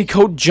 And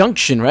Petticoat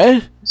Junction,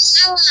 right?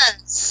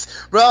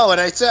 Yes, bro. And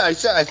I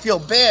feel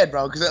bad,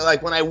 bro, because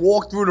like when I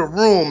walk through the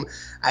room,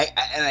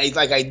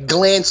 I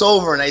glance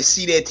over and I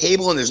see their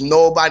table and there's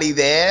nobody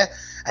there.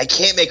 I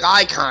can't make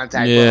eye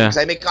contact, bro, because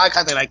I make eye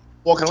contact like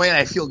walking away and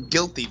I feel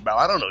guilty, bro.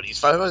 I don't know these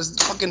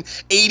fucking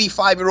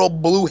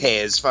 85-year-old blue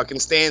hairs fucking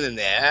standing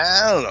there.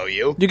 I don't know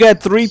you. You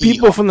got 3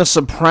 people from The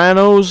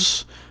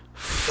Sopranos.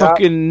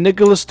 Fucking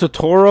Nicholas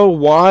Totoro.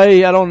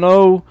 Why? I don't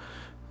know.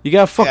 You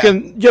got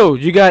fucking... Yo,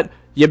 you got...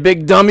 Your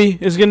Big Dummy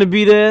is going to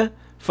be there.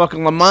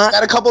 Fucking Lamont.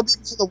 Got a couple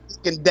people from The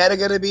Walking Dead are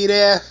going to be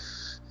there.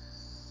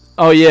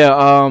 Oh, yeah.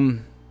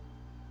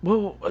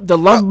 Well, the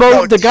Love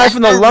Boat? The guy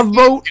from the Love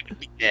Boat?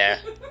 Yeah.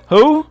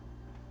 Who?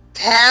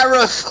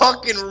 Tara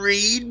fucking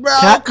Reid,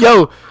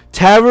 bro.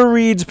 Tara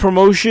Reid's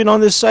promotion on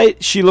this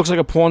site, she looks like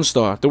a porn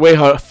star. The way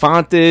her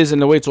font is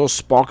and the way it's all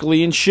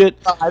sparkly and shit.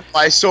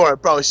 I saw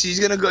it, bro. She's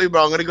going to go,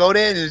 bro. I'm going to go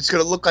there and it's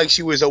going to look like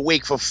she was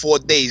awake for 4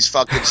 days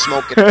fucking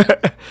smoking.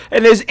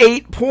 And there's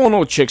 8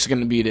 porno chicks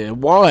going to be there.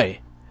 Why?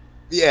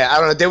 Yeah, I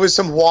don't know. There was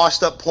some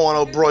washed up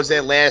porno broads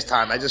there last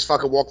time. I just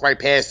fucking walked right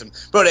past them.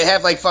 Bro, they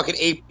have like fucking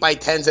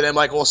 8x10s of them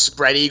like all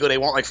spread eagle. They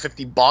want like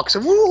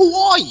 $50. Who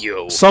are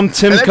you? Some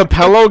Tim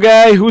Capello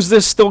guy? Who's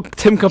this still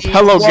Tim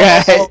Capello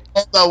guy?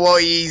 Whoa,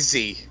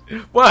 easy.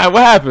 What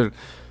happened?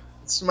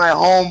 It's my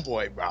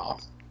homeboy, bro.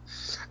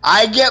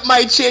 I get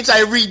my chance.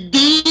 I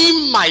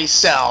redeem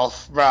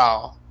myself,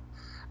 bro.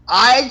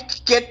 I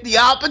get the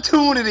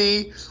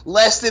opportunity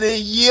less than a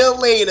year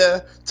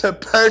later to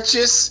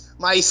purchase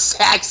my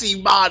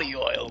Saxy body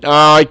oil.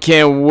 Oh, I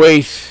can't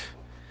wait.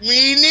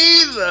 Me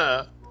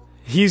neither.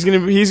 He's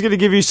gonna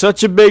give you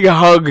such a big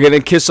hug and a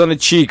kiss on the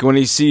cheek when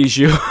he sees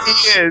you.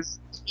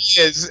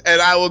 He is,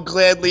 and I will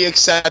gladly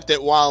accept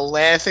it while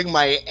laughing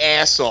my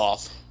ass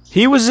off.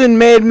 He was in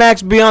Mad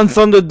Max Beyond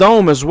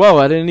Thunderdome as well.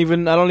 I don't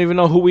even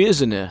know who he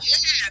is in there.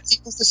 Yeah, he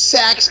was the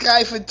sax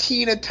guy for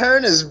Tina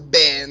Turner's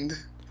band.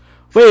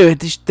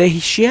 Wait,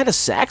 she had a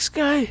sax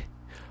guy?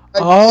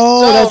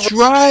 That's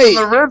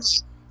right.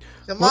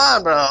 Come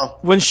on, bro.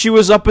 When she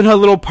was up in her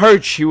little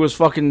perch, he was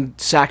fucking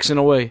saxing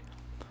away.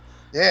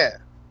 Yeah.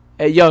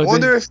 Hey, yo, I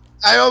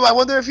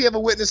wonder if he ever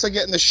witnessed her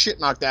getting the shit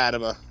knocked out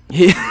of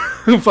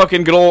her.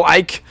 Fucking good old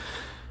Ike.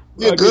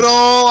 Yeah, good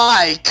old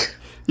Ike.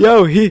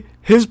 Yo,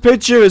 his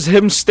picture is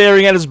him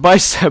staring at his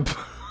bicep.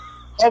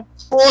 Of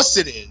course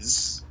it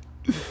is.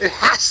 It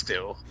has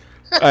to.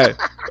 All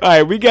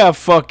right, we got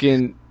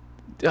fucking...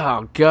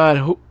 Oh,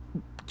 God.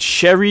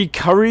 Sherry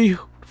Curry?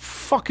 Who the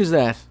fuck is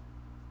that?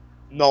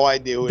 No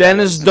idea who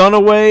Dennis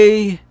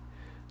Dunaway.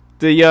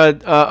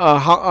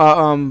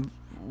 The,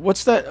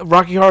 what's that?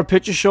 Rocky Horror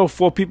Picture Show?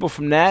 4 people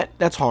from that?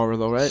 That's horror,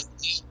 though, right?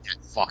 That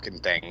fucking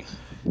thing.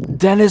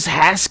 Dennis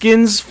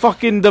Haskins?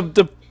 Fucking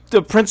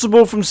the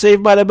principal from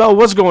Saved by the Bell?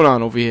 What's going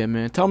on over here,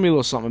 man? Tell me a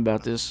little something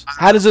about this.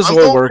 How does this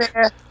all work?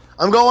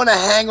 I'm going to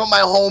hang with my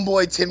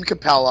homeboy, Tim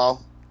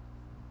Capello.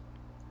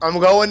 I'm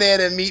going there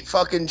to meet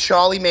fucking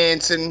Charlie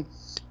Manson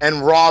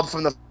and Rob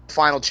from the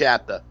final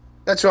chapter.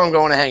 That's who I'm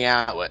going to hang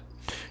out with.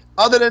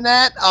 Other than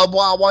that, I'll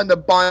wind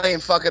up buying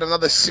fucking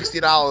another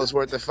 $60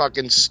 worth of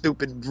fucking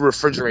stupid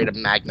refrigerator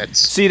magnets.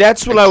 See,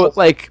 that's what I would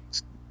like.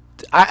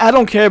 I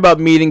don't care about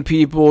meeting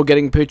people,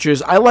 getting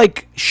pictures. I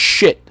like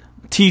shit.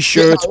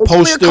 T-shirts, posters.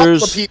 Only a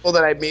couple of people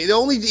that I meet.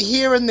 Only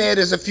here and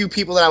there's a few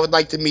people that I would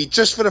like to meet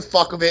just for the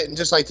fuck of it and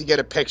just like to get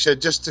a picture,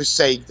 just to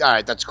say, all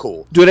right, that's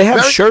cool. Do they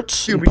have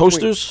shirts and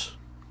posters?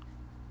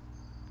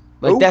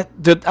 Like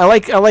that? I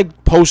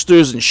like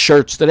posters and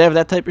shirts. Do they have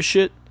that type of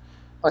shit?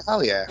 Oh,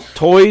 hell yeah.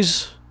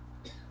 Toys?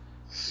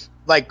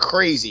 Like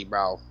crazy,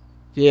 bro.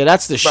 Yeah,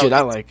 that's the shit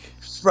I like.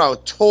 Bro,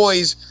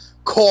 toys,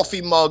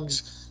 coffee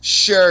mugs,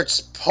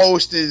 shirts,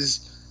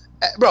 posters,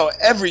 bro,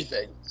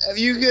 everything.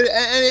 You could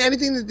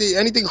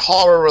anything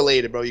horror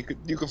related, bro. You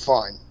could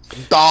find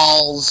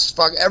dolls,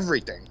 fuck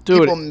everything.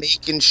 Dude. People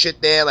making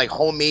shit there, like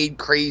homemade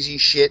crazy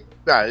shit.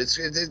 Bro,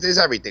 there's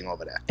everything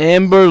over there.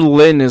 Amber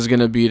Lynn is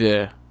gonna be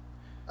there.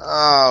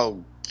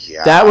 Oh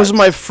god, That was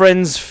my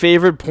friend's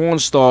favorite porn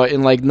star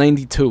in like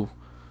 '92.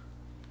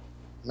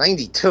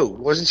 92.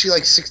 Wasn't she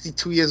like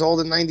 62 years old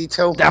in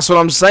 92? That's what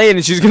I'm saying,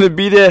 and she's gonna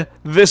be there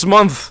this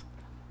month.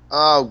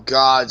 Oh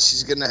god,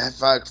 she's gonna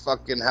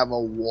fucking have a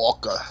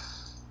walker.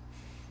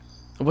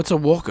 What's a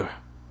walker?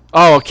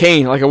 Oh, a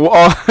cane, like a. Oh,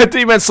 I thought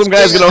you meant some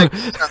guy's gonna.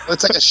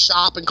 It's like a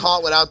shopping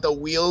cart without the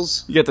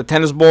wheels. You got the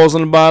tennis balls on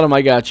the bottom.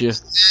 I got you.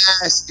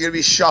 Yes, you're gonna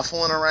be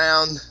shuffling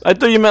around. I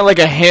thought you meant like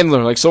a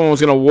handler, like someone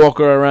was gonna walk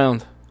her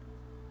around.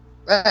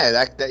 Hey,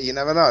 that you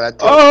never know. That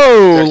dude,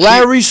 Oh,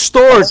 Larry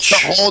Storch.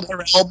 to hold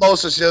her elbow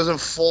so she doesn't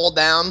fall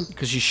down.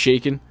 Because she's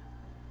shaking.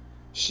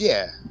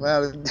 Yeah,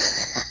 well,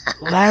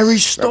 Larry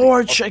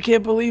Storch. I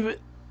can't believe it.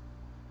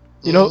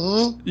 You know,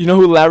 Mhm. you know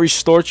who Larry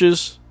Storch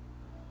is?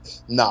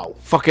 No.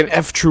 Fucking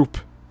F Troop.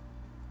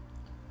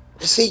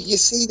 You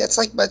see, that's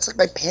like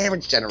my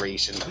parents'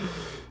 generation.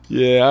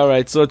 Yeah, all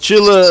right. So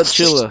Chilla.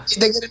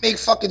 They're gonna make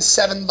fucking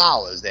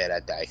 $7 there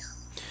that day.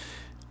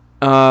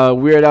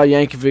 Weird Al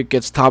Yankovic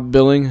gets top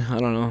billing. I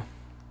don't know.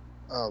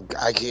 Oh,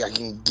 I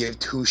can give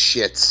two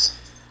shits.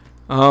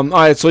 All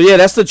right. So yeah,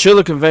 that's the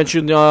Chilla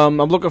convention. I'm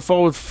looking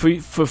forward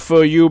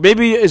for you.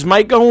 Maybe is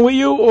Mike going with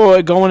you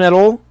or going at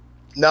all?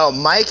 No,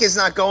 Mike is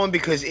not going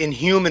because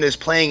Inhuman is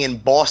playing in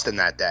Boston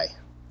that day.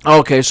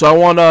 Okay, so I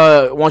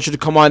want you to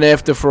come on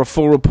after for a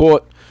full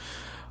report.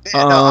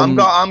 Yeah,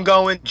 no, I'm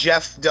going.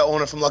 Jeff, the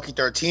owner from Lucky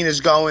 13,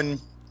 is going.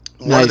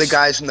 One of the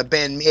guys from the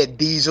band Mad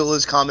Diesel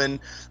is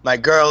coming. My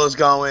girl is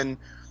going.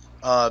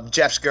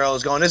 Jeff's girl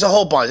is going. There's a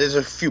whole bunch. There's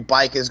a few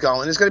bikers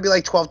going. There's going to be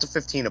like 12 to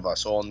 15 of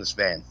us all in this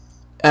van.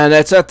 And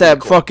that's at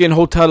that fucking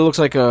hotel that looks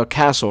like a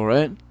castle,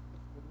 right?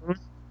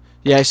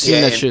 Yeah, I seen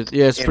that shit.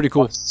 Yeah, it's pretty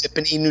cool.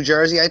 Parsippany, New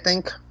Jersey, I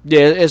think.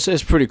 Yeah,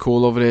 it's pretty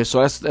cool over there.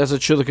 So that's a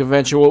Chilla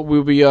convention.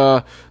 We'll be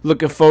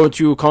looking forward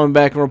to coming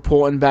back and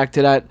reporting back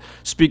to that.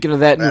 Speaking of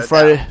that, new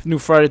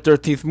Friday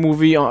 13th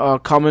movie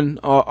coming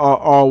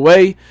our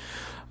way.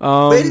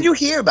 Where did you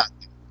hear about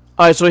it?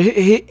 All right, so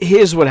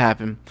here's what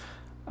happened.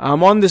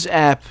 I'm on this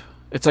app.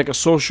 It's like a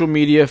social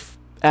media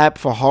app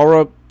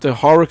for the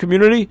horror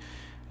community.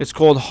 It's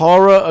called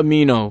Horror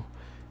Amino.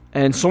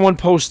 And someone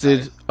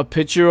posted a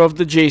picture of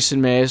the Jason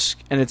mask,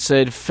 and it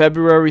said,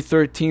 February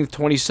 13th,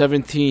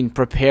 2017,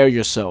 prepare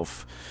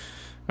yourself.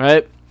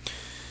 Right?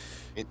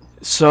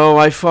 So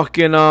I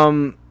fucking,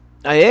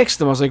 I asked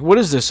him, I was like, what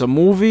is this, a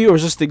movie or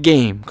is this the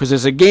game? Because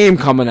there's a game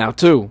coming out,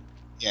 too.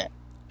 Yeah.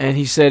 And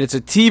he said, it's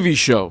a TV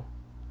show.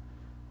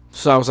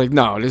 So I was like,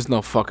 no, there's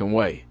no fucking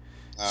way.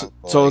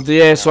 So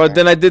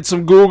then I did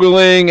some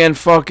Googling, and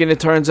fucking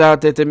it turns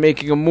out that they're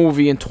making a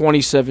movie in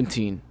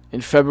 2017. In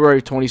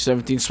February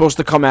 2017. It's supposed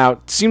to come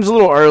out. Seems a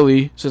little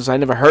early since I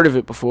never heard of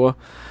it before.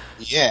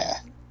 Yeah.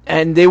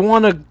 And they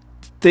wanna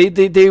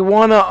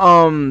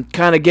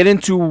kind of get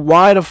into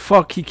why the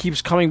fuck he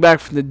keeps coming back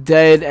from the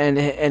dead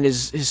and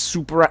his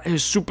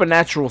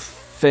supernatural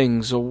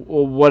things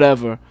or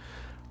whatever.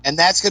 And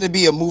that's going to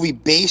be a movie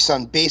based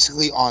on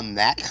basically on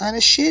that kind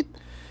of shit?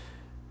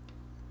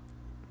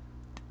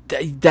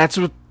 That's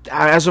what,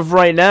 as of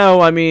right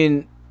now, I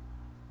mean,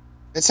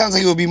 it sounds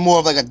like it would be more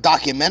of like a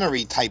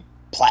documentary type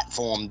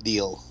platform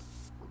deal.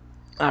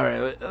 All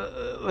right,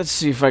 let's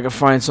see if I can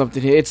find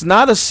something here. It's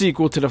not a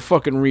sequel to the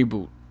fucking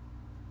reboot.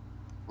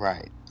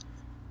 Right.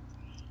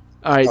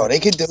 All right. Oh, they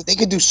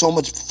could do so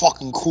much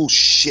fucking cool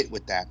shit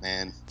with that,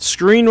 man.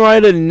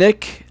 Screenwriter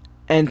Nick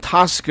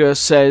Antosca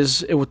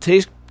says it will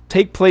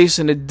take place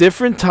in a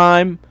different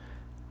time.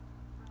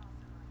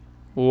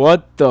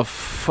 What the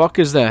fuck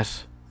is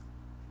that?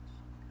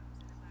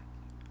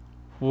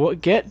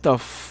 What?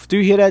 Do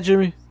you hear that,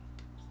 Jimmy?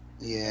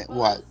 Yeah.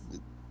 What?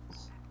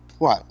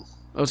 What?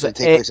 Does it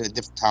take place at a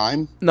different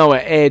time? No, an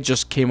ad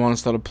just came on and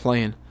started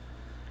playing.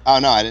 Oh,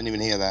 no, I didn't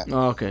even hear that.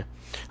 Oh, okay.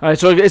 All right,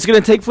 so it's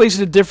going to take place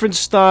in a different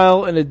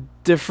style and a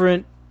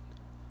different...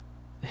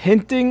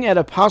 hinting at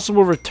a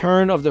possible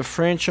return of the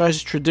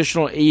franchise's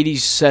traditional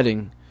 80s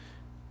setting.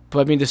 But,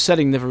 I mean, the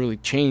setting never really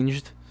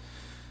changed.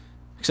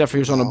 Except for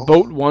he was on a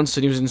boat once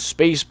and he was in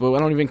space, but I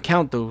don't even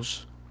count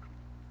those.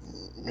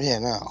 Yeah,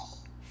 no.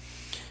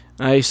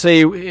 I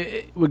say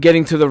we're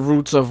getting to the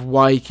roots of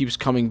why he keeps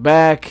coming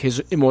back.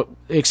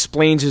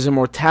 Explains his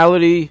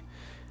immortality.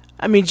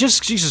 I mean,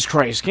 just Jesus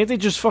Christ, can't they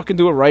just fucking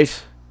do it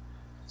right?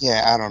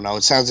 Yeah, I don't know.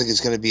 It sounds like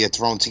it's going to be a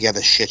thrown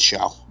together shit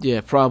show.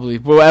 Yeah, probably.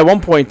 Well, at one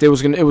point it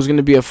was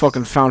gonna be a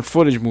fucking found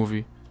footage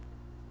movie.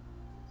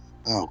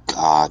 Oh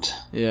God.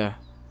 Yeah.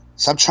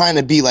 Stop trying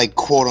to be like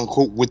quote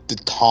unquote with the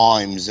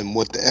times and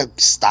what the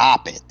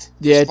stop it.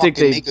 Yeah, just I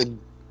think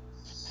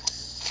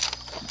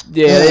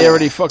they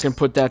already fucking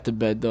put that to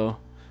bed though.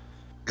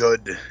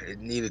 Good. It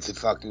needed to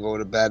fucking go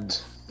to bed.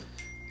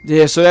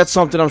 Yeah, so that's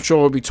something I'm sure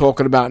we'll be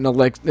talking about in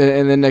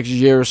the next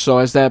year or so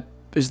as that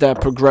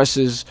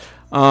progresses.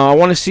 I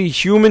want to see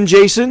human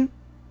Jason.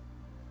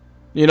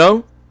 You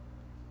know?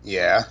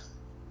 Yeah.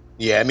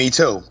 Yeah, me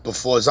too.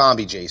 Before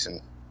zombie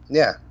Jason.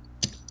 Yeah.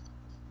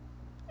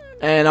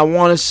 And I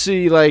want to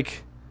see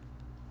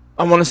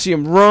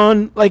him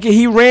run. Like,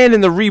 he ran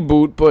in the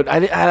reboot,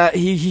 but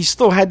he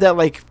still had that,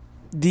 like,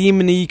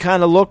 demon-y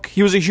kind of look.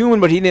 He was a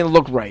human, but he didn't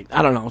look right.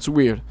 I don't know. It's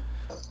weird.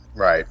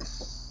 Right.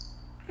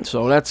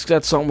 So that's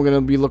something we're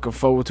going to be looking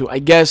forward to. I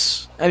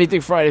guess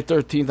anything Friday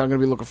 13th I'm going to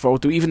be looking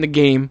forward to. Even the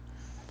game,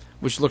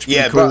 which looks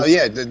pretty cool. But,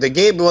 yeah, the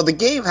game. Well, the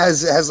game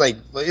has like,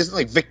 isn't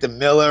like Victor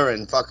Miller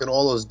and fucking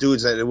all those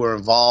dudes that were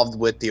involved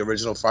with the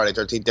original Friday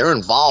 13th. They're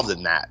involved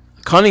in that.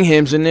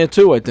 Cunningham's in there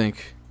too, I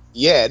think.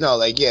 Yeah, no,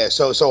 like, yeah.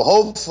 So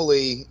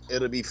hopefully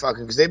it'll be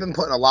fucking, because they've been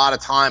putting a lot of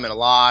time and a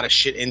lot of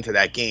shit into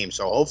that game.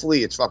 So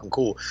hopefully it's fucking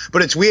cool.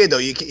 But it's weird though.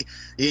 You're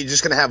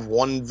just gonna have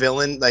one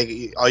villain.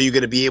 Like, are you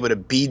gonna be able to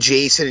be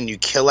Jason and you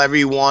kill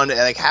everyone?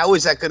 Like, how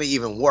is that gonna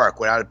even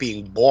work without it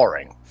being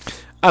boring?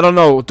 I don't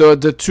know.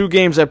 The two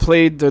games I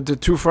played, the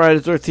two Friday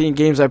the 13th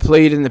games I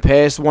played in the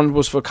past, one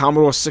was for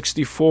Commodore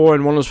 64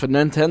 and one was for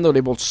Nintendo. They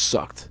both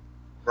sucked.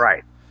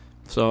 Right.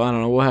 So I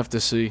don't know. We'll have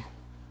to see.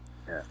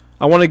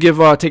 I want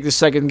to take this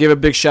second and give a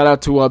big shout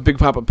out to Big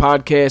Papa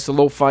Podcast, the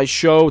Lo-Fi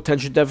Show,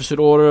 Attention Deficit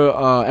Order,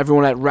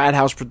 everyone at Rat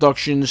House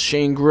Productions,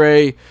 Shane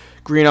Gray,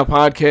 Green Up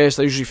Podcast.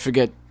 I usually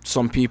forget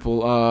some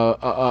people.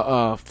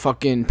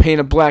 Fucking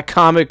Painted Black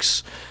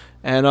Comics,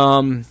 and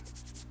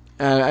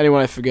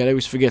anyone I forget. I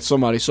always forget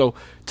somebody. So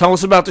tell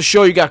us about the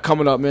show you got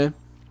coming up, man.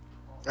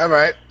 All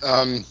right.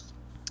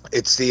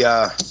 It's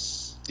the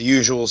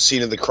usual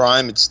scene of the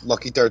crime. It's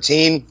Lucky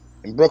 13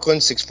 in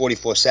Brooklyn,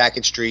 644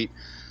 Sackett Street.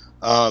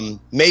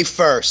 May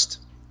 1st,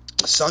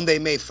 Sunday,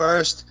 May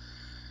 1st,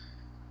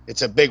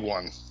 it's a big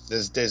one.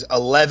 There's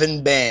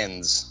 11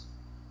 bands.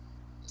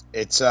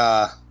 It's,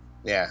 I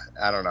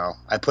don't know.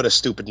 I put a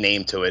stupid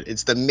name to it.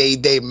 It's the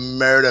Mayday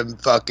Murder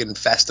fucking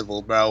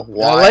Festival, bro.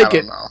 Why? I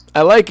don't know.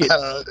 I like it.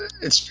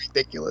 It's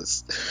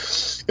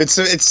ridiculous.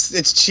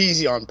 It's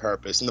cheesy on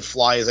purpose, and the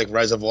flyer is like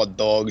Reservoir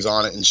Dogs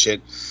on it and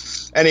shit.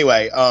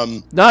 Anyway,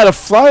 Nah, the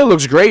flyer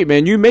looks great,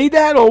 man. You made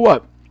that or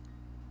what?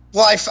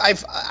 Well,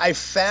 I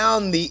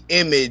found the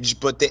image,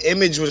 but the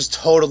image was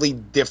totally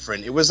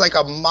different. It was like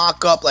a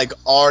mock-up, like,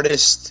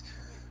 artist.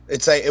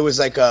 It's a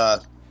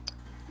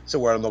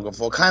word I'm looking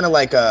for. Kind of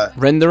like a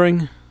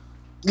rendering.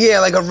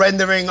 Yeah, like a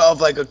rendering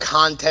of like a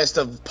contest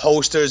of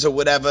posters or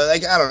whatever.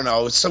 Like, I don't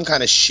know, some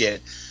kind of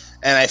shit.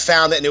 And I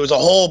found it, and there was a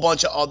whole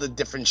bunch of other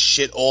different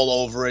shit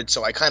all over it.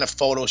 So I kind of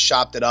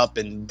photoshopped it up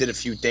and did a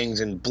few things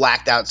and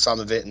blacked out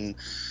some of it, and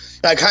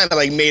I kind of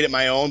like made it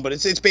my own, but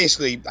it's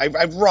basically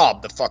I've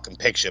robbed the fucking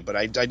picture, but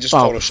I just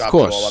photoshopped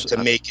it all up to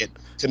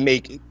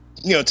make it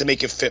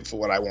fit for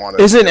what I wanted.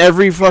 Isn't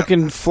every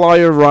fucking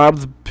flyer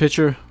robbed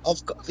picture?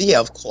 Of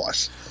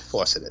course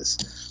it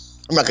is.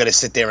 I'm not gonna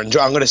sit there and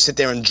draw. I'm gonna sit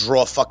there and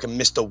draw fucking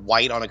Mr.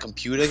 White on a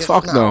computer.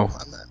 Fuck no.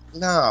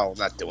 I'm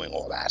not doing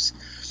all that.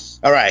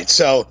 All right,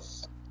 so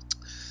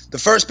the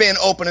first band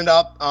opening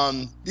up,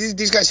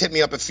 these guys hit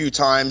me up a few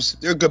times.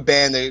 They're a good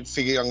band. They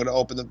figure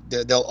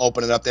they'll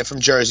open it up. They're from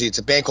Jersey. It's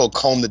a band called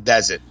Comb the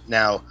Desert.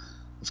 Now,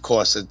 of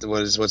course,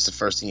 what's the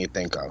first thing you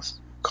think of?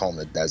 Comb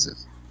the Desert.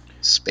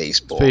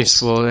 Spaceballs.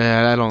 Baseball,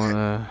 yeah, I don't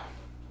All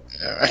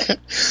right.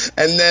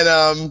 And then,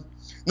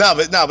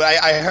 but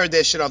I heard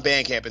their shit on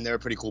Bandcamp, and they're a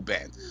pretty cool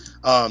band.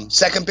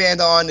 Second band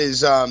on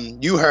is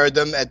you heard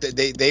them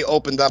they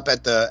opened up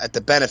at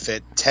the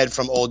benefit. Ted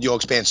from Old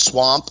York's band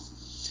Swamp.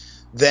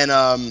 Then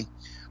a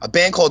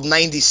band called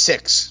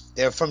 96.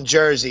 They're from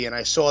Jersey, and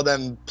I saw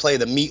them play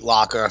the Meat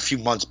Locker a few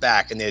months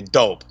back, and they're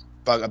dope.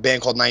 But a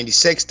band called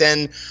 96.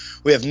 Then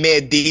we have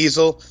Mad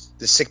Diesel,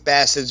 the sick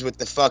bastards with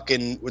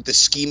the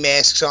ski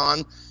masks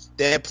on.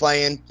 They're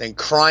playing. Then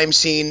Crime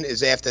Scene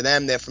is after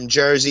them. They're from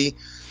Jersey.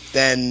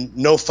 Then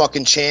No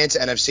Fucking Chance,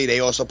 NFC. They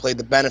also played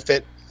the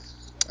benefit.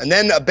 And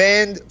then a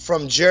band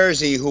from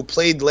Jersey who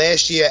played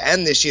last year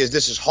and this year's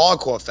This Is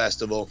Hardcore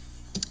Festival,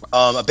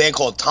 a band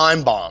called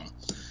Time Bomb.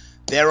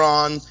 They're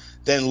on.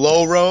 Then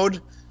Low Road,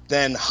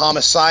 then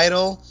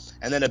Homicidal,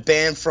 and then a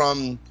band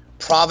from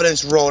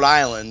Providence, Rhode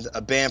Island,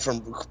 a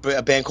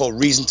band called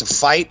Reason to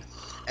Fight,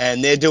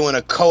 and they're doing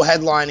a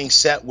co-headlining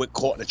set with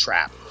Caught in a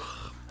Trap.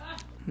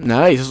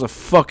 Nice.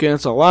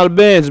 That's a lot of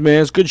bands,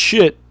 man. It's good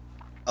shit.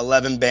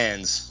 11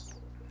 bands.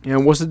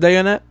 And what's the day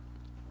on that?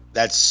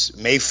 That's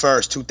May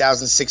 1st,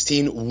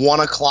 2016, 1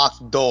 o'clock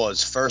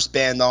doors. First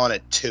band on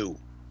at 2.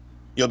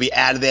 You'll be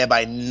out of there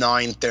by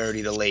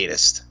 9:30 the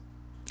latest.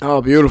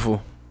 Oh,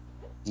 beautiful.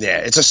 Yeah,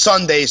 it's a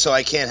Sunday, so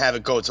I can't have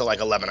it go till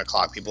like 11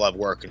 o'clock. People have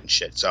work and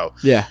shit. So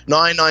yeah,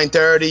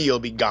 9:30, you'll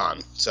be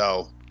gone.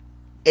 So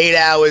 8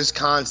 hours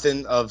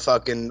constant of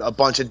fucking a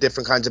bunch of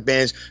different kinds of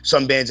bands.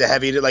 Some bands are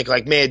heavy,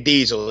 like Mad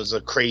Diesel is a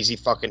crazy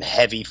fucking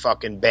heavy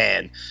fucking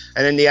band.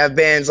 And then you have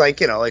bands like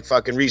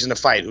fucking Reason to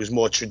Fight, who's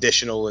more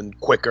traditional and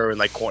quicker and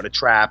like Caught in a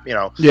Trap.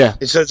 Yeah.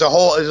 It's a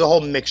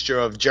whole mixture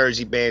of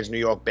Jersey bands, New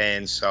York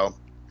bands. So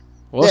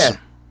awesome.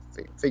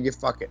 Yeah, figure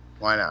fuck it,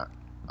 why not?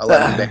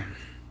 11 bands.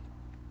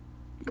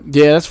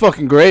 Yeah, that's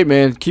fucking great,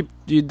 man. Keep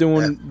you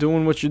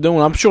doing what you're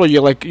doing. I'm sure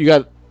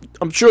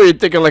I'm sure you're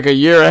thinking like a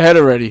year ahead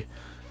already.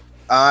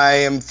 I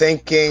am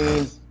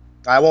thinking.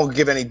 I won't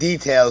give any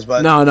details,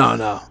 but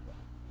No.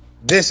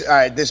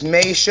 This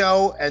May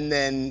show, and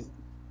then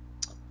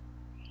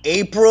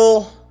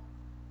April,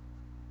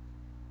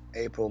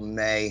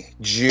 May,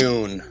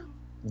 June.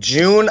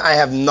 June, I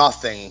have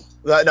nothing.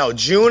 No,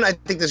 June, I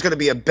think there's going to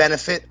be a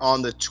benefit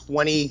on the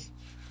 20.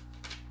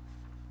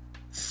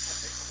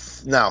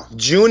 No,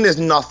 June is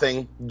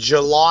nothing.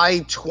 July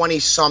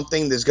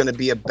 20-something, there's going to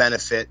be a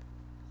benefit.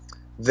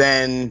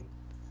 Then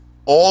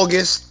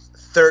August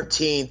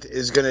 13th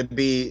is going to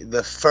be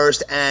the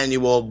first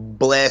annual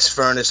Blast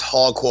Furnace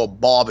Hardcore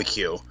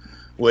Barbecue,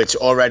 which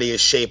already is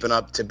shaping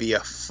up to be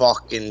a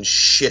fucking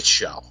shit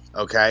show,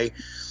 okay?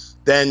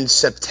 Then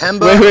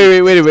September...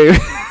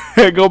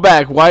 Wait. Go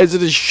back. Why is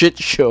it a shit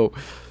show?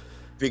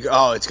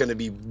 Because, it's going to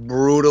be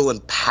brutal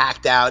and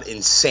packed out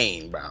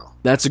insane, bro.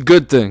 That's a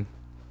good thing.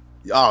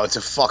 Oh, it's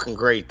a fucking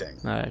great thing.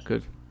 All right,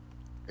 good.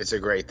 It's a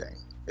great thing.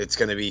 It's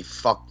going to be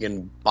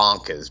fucking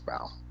bonkers,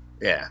 bro.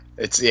 Yeah,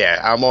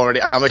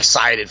 I'm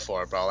excited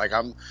for it, bro. Like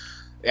I'm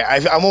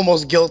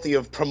almost guilty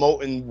of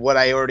promoting what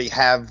I already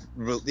have.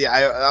 I'm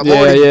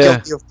already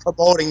guilty of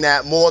promoting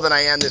that more than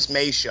I am this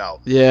May show.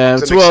 Yeah,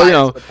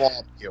 so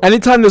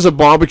anytime there's a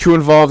barbecue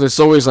involved, it's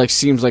always like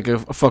seems like a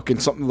fucking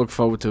something to look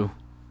forward to.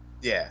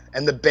 Yeah,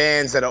 and the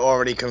bands that are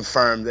already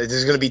confirmed,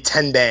 there's going to be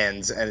 10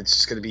 bands, and it's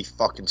just going to be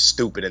fucking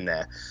stupid in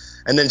there.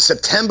 And then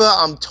September,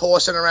 I'm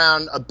tossing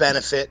around a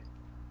benefit.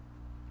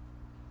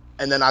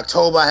 And then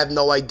October, I have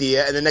no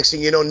idea. And the next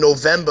thing you know,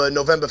 November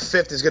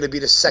 5th is going to be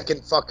the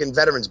second fucking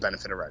Veterans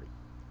Benefit already.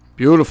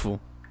 Beautiful.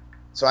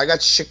 So I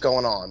got shit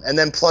going on. And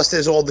then plus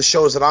there's all the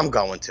shows that I'm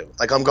going to.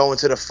 Like I'm going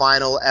to the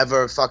final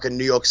ever fucking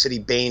New York City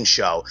Bane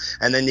show.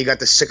 And then you got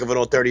the Sick of It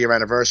All 30-year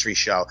anniversary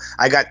show.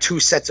 I got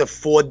 2 sets of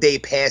 4-day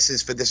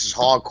passes for This Is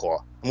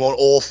Hardcore. I'm going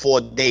all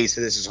 4 days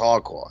to This Is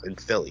Hardcore in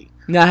Philly.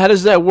 Now, how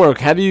does that work?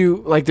 How do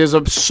you, like, there's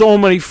so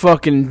many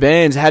fucking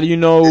bands. How do you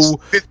know,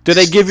 do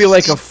they give you,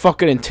 like, a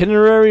fucking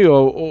itinerary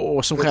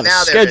or some kind of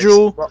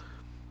schedule?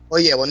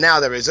 Well,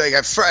 now there is. Like,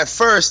 at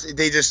first,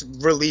 they just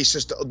released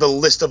just the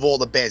list of all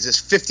the bands. There's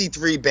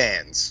 53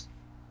 bands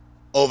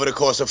over the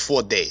course of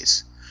 4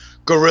 days.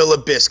 Gorilla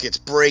Biscuits,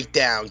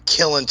 Breakdown,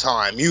 Killing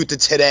Time, Youth of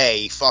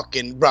Today,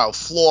 fucking, bro,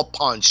 Floor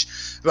Punch,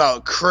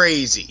 bro,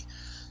 crazy.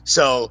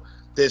 So,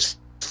 it's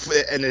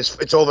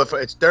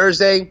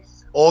Thursday,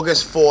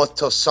 August 4th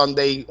till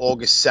Sunday,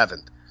 August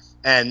 7th.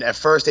 And at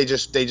first they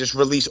just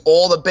release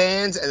all the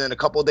bands, and then a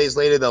couple of days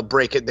later they'll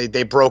break it.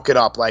 They broke it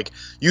up. Like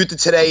Youth of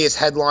Today is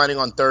headlining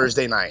on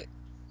Thursday night,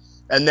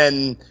 and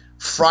then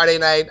Friday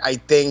night I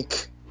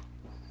think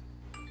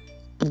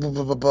I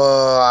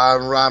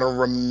don't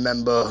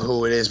remember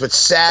who it is, but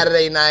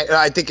Saturday night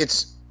I think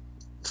it's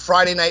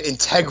Friday night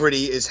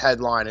Integrity is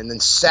headline, and then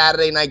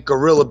Saturday night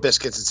Gorilla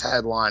Biscuits is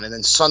headline, and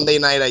then Sunday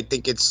night I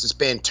think it's this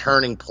band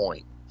Turning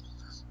Point.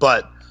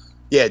 But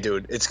yeah,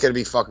 dude, it's gonna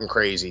be fucking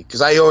crazy.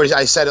 Because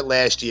I said it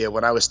last year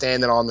when I was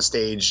standing on the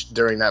stage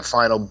during that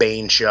final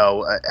Bane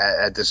show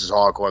at This Is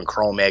Hardcore and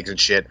Cro-Mags and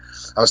shit.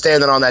 I was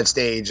standing on that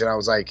stage and I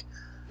was like,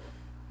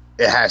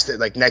 it has to,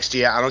 like, next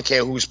year, I don't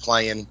care who's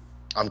playing,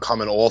 I'm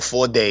coming all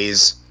 4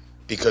 days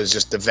because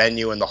just the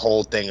venue and the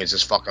whole thing is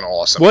just fucking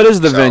awesome. What is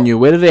the venue?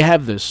 Where do they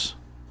have this?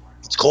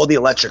 It's called the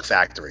Electric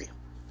Factory.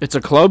 It's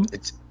a club?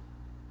 It's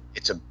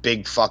a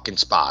big fucking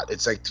spot.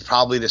 It's like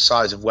probably the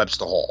size of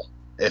Webster Hall,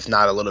 if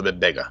not a little bit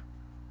bigger.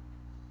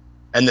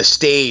 And the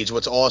stage,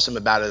 what's awesome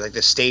about it, like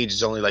the stage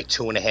is only like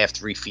 2.5,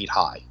 3 feet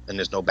high, and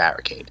there's no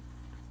barricade.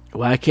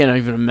 Well, I can't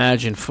even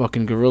imagine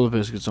fucking Gorilla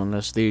Biscuits on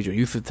that stage or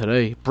Youth of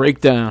Today.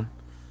 Breakdown,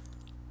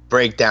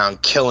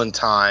 Killing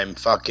Time,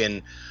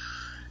 fucking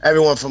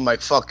everyone from like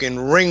fucking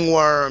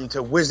Ringworm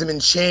to Wisdom in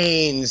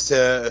Chains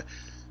to.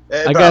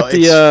 I got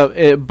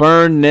the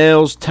Burn,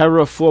 Nails,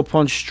 Terror, Floor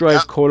Punch,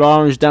 Strife, Code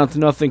Orange, Down to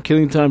Nothing,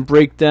 Killing Time,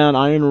 Breakdown,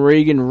 Iron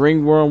Reagan,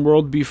 Ringworm,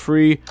 World Be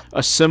Free,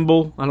 A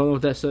Symbol. I don't know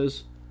what that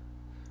says.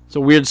 It's a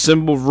weird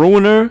symbol.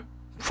 Ruiner,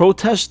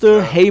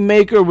 Protester,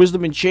 Haymaker,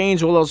 Wisdom in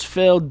Chains, All Else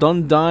Failed,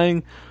 Done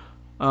Dying,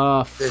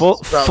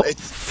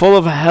 full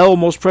of Hell,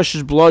 Most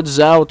Precious Blood,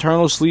 Zao,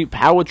 Eternal Sleep,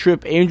 Power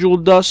Trip, Angel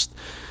Dust,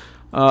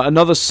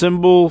 Another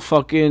Symbol,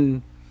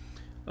 fucking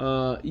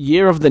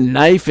Year of the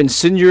Knife,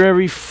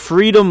 Incendiary,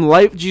 Freedom,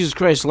 Life, Jesus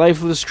Christ,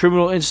 Lifeless,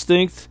 Criminal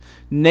Instinct,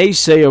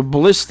 Naysayer,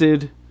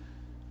 Blistered,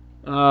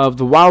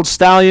 The Wild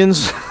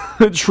Stallions,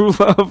 True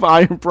Love,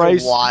 Iron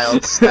Price. The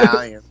Wild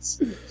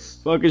Stallions.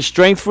 Fucking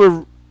Strength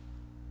for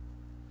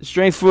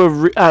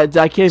I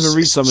can't even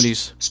read some of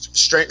these.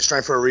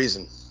 Strength for a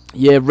Reason.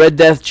 Yeah, Red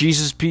Death,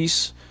 Jesus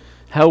Peace,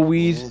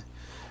 Hellweed. Mm-hmm.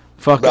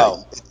 Fuck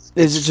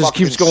it just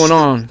keeps going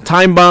on.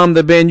 Time Bomb,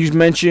 the band you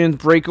mentioned,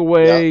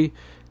 Breakaway. Yep.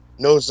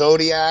 No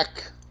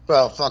Zodiac.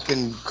 Well,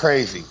 fucking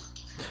crazy.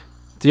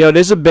 Yo,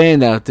 there's a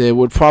band out there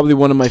with probably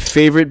one of my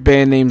favorite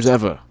band names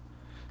ever.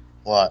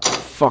 What?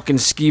 Fucking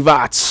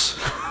Skivats.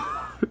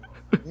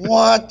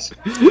 What?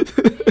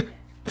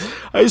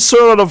 I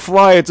saw it on a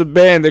flyer. It's a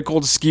band. They're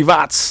called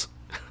Skivats.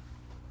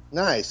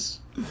 Nice.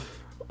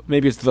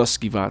 Maybe it's the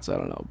Skivats. I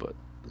don't know, but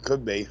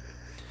Could be.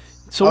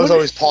 so I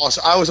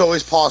was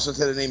always partial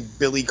to the name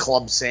Billy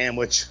Club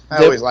Sandwich.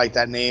 I always liked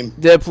that name.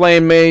 They're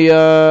playing May,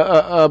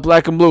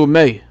 Black and Blue with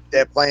May.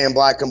 They're playing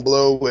Black and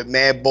Blue with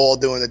Madball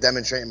doing the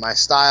Demonstrating My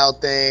Style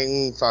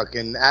thing,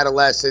 fucking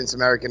Adolescence,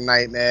 American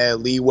Nightmare,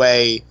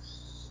 Leeway,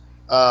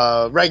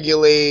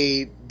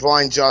 Regulate,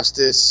 Blind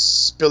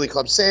Justice, Billy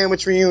Club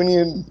Sandwich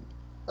Reunion.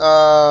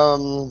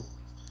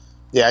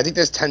 Yeah, I think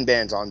there's 10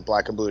 bands on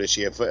Black and Blue this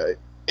year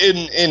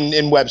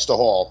in Webster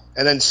Hall.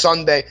 And then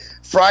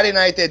Friday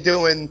night they're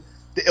doing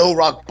the Ill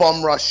Rock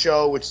Bum Rush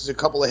show, which is a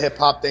couple of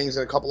hip-hop things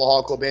and a couple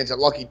of hardcore bands at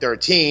Lucky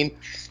 13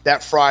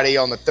 that Friday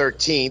on the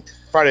 13th.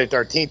 Friday the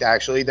 13th,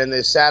 actually. Then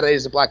there's Saturday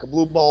is the Black and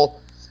Blue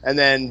Bowl. And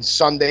then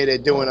Sunday they're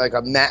doing like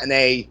a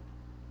matinee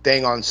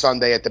thing on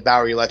Sunday at the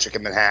Bowery Electric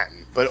in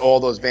Manhattan. But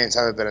all those bands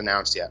haven't been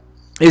announced yet.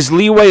 Is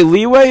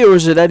Leeway or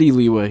is it Eddie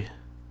Leeway?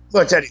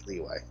 Well, it's Eddie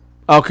Leeway.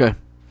 Okay.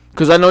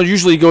 Because I know it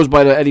usually goes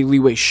by the Eddie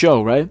Leeway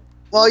show, right?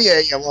 Well,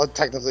 yeah. Well,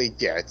 technically,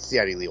 yeah, it's the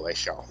Eddie Leeway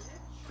show.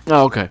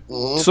 Oh, okay.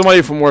 Mm-hmm.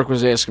 Somebody from work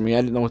was asking me.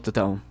 I didn't know what to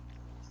tell him.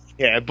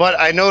 Yeah, but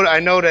I know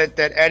that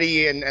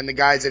Eddie and the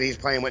guys that he's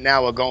playing with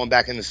now are going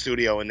back in the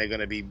studio and they're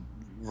going to be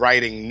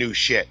writing new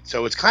shit.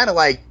 So it's kind of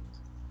like,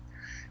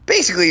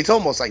 basically, it's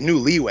almost like new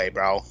Leeway,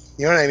 bro.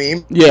 You know what I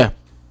mean? Yeah.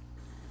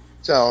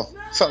 So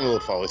something to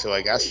look forward to,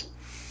 I guess.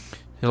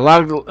 A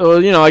lot of,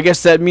 I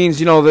guess that means,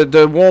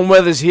 the warm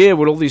weather's here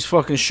with all these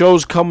fucking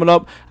shows coming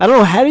up. I don't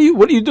know,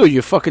 what do you do?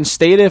 You fucking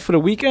stay there for the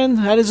weekend?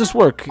 How does this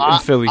work in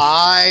Philly?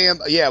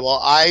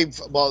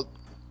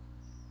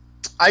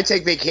 I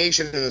take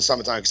vacation in the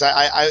summertime because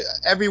I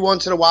every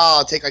once in a while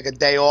I'll take like a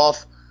day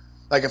off,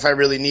 like if I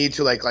really need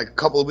to, like a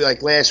couple of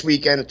like last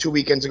weekend or 2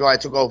 weekends ago I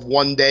took off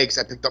one day because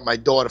I picked up my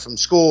daughter from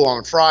school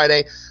on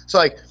Friday. So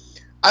like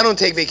I don't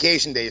take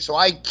vacation days, so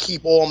I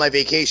keep all my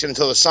vacation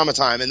until the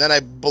summertime, and then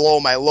I blow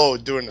my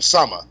load during the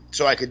summer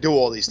so I could do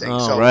all these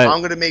things. Right.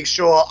 I'm going to make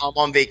sure I'm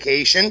on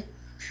vacation,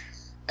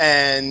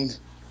 and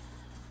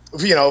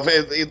at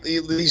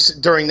least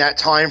during that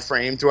time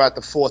frame, throughout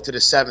the 4th to the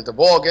 7th of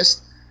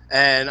August.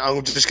 And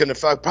I'm just going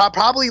to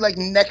probably like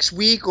next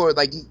week or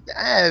like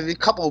a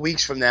couple of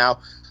weeks from now,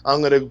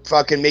 I'm going to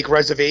fucking make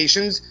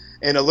reservations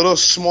in a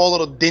small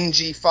little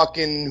dingy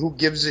fucking who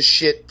gives a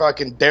shit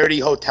fucking dirty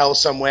hotel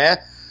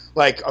somewhere,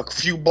 like a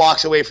few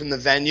blocks away from the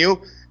venue,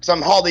 because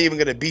I'm hardly even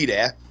going to be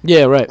there.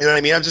 Yeah, right. You know what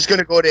I mean? I'm just going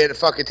to go there to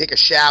fucking take a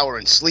shower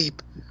and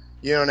sleep.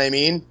 You know what I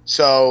mean?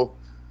 So,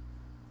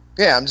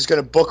 yeah, I'm just going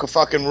to book a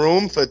fucking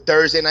room for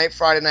Thursday night,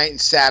 Friday night,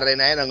 and Saturday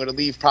night. I'm going to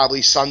leave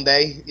probably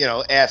Sunday,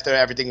 after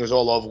everything was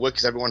all over with,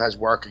 because everyone has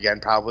work again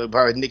probably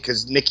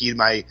because Nikki,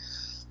 my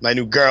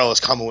new girl,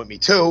 is coming with me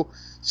too.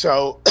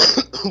 So,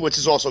 which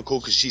is also cool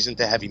because she's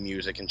into heavy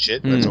music and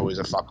shit. That's always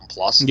a fucking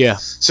plus. Yeah.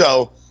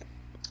 So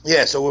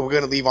we're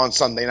going to leave on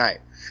Sunday night.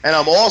 And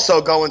I'm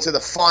also going to the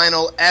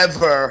final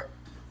ever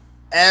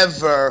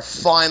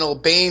final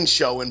Bane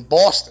show in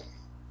Boston.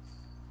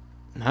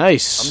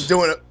 Nice.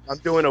 I'm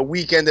doing a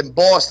weekend in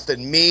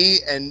Boston. Me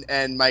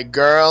and my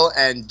girl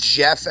and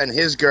Jeff and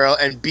his girl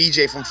and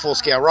BJ from Full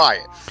Scale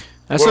Riot.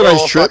 That's a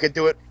nice trip.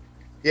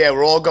 Yeah,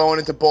 we're all going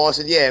into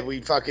Boston. Yeah,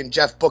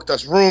 Jeff booked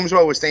us rooms.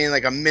 We're staying in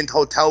like a Mint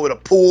hotel with a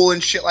pool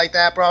and shit like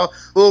that, bro. A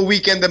little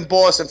weekend in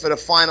Boston for the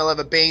final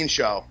ever Bane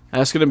show.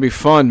 That's gonna be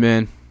fun,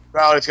 man.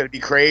 Bro, it's going to be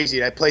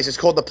crazy. That place is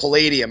called the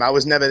Palladium. I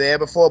was never there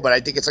before, but I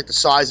think it's like the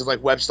size of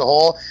like Webster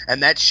Hall,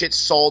 and that shit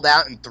sold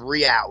out in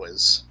 3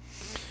 hours.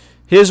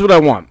 Here's what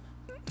I want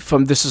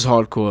from This Is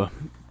Hardcore.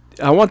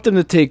 I want them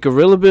to take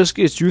Gorilla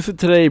Biscuits, Youth of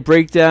Today,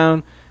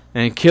 Breakdown,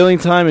 and Killing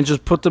Time and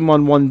just put them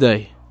on one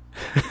day.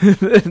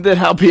 Then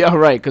I'll be all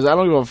right, because I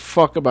don't give a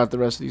fuck about the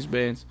rest of these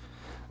bands.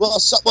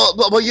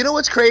 Well, you know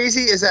what's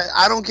crazy is that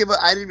I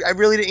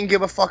really didn't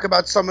give a fuck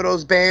about some of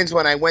those bands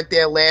when I went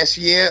there last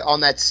year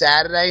on that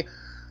Saturday.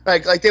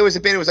 Like there was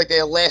a band, it was like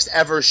their last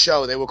ever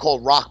show. They were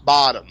called Rock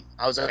Bottom.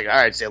 I was like, all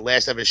right, it's their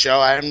last ever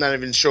show. I'm not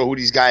even sure who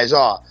these guys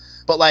are.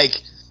 But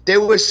like, there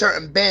were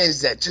certain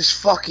bands that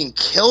just fucking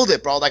killed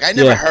it, bro. Like I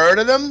never heard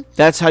of them.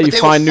 That's how you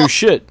find new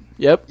shit.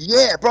 Yep.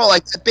 Yeah, bro.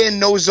 Like that band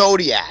No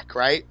Zodiac,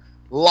 right?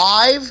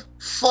 Live,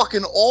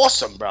 fucking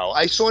awesome, bro.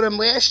 I saw them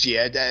last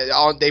year.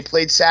 They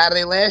played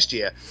Saturday last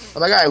year.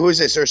 I'm like, all right, who is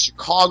this? They're a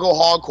Chicago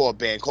hardcore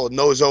band called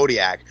No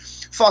Zodiac.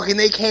 Fucking,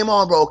 they came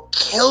on, bro,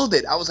 killed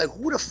it. I was like,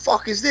 who the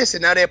fuck is this?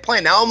 And now they're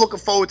playing. Now I'm looking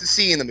forward to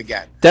seeing them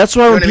again. That's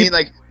why you know what I mean?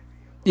 Like,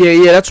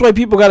 yeah. That's why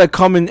people gotta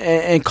come in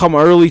and come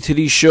early to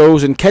these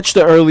shows and catch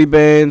the early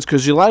bands,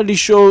 because a lot of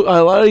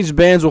these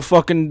bands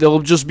they'll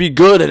just be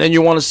good, and then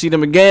you want to see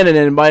them again, and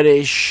then buy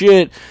their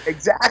shit.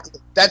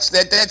 Exactly. That's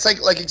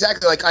like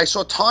exactly like I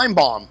saw Time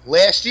Bomb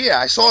last year.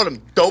 I saw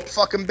them, dope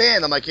fucking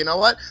band. I'm like, you know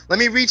what? Let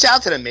me reach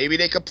out to them. Maybe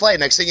they could play.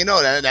 Next thing you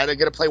know, they're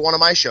gonna play one of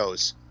my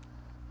shows.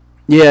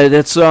 Yeah,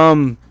 that's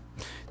how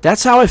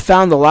I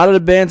found a lot of the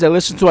bands I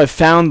listened to. I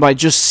found by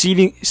just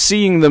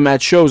seeing them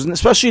at shows, and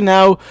especially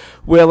now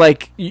where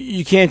like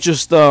you can't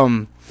just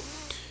it's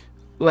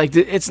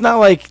not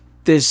like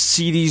there's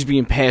CDs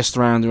being passed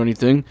around or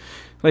anything.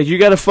 Like you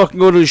gotta fucking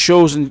go to the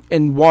shows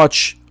and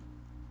watch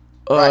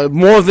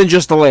more than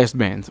just the last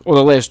band or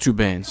the last two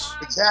bands.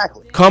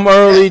 Exactly. Come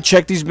early,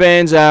 check these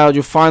bands out.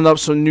 You'll find out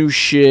some new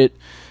shit.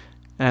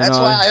 And, that's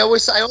why I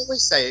always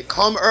say it.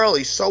 Come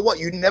early. So what?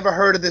 You never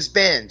heard of this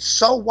band.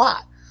 So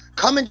what?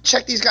 Come and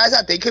check these guys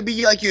out. They could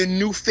be like your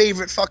new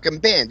favorite fucking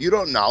band. You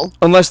don't know.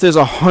 Unless there's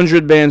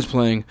 100 bands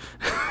playing.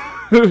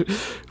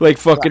 Like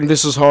fucking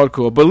This Is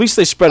Hardcore. But at least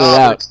they spread it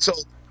out.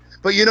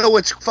 But you know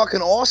what's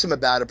fucking awesome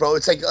about it, bro?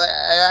 It's like,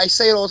 I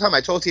say it all the time.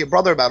 I told to your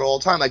brother about it all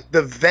the time. Like,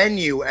 the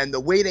venue and the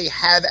way they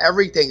have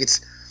everything,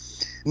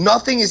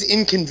 nothing is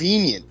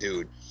inconvenient,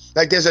 dude.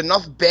 Like, there's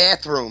enough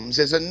bathrooms.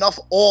 There's enough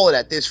all of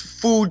that. There's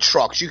food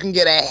trucks. You can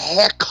get a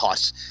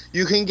haircut.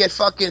 You can get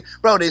fucking...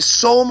 Bro, there's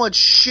so much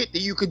shit that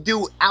you could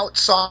do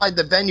outside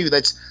the venue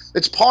that's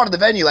part of the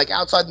venue. Like,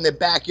 outside in their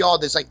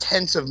backyard, there's, like,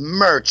 tents of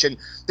merch, and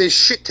there's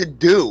shit to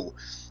do.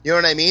 You know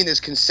what I mean?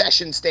 There's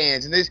concession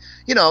stands, and there's,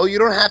 you know, you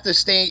don't have to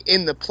stay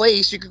in the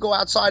place. You could go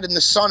outside in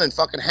the sun and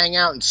fucking hang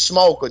out and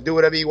smoke or do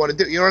whatever you want to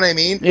do. You know what I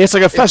mean? Yeah, it's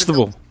like a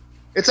festival.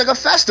 It's like a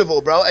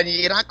festival, bro, and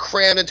you're not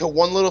crammed into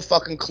one little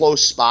fucking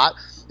close spot.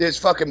 There's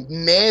fucking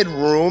mad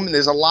room, and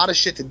there's a lot of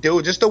shit to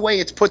do. Just the way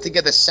it's put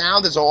together,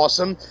 sound is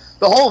awesome.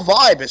 The whole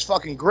vibe is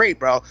fucking great,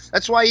 bro.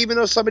 That's why even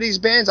though some of these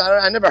bands,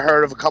 I never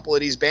heard of a couple of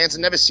these bands.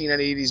 I've never seen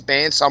any of these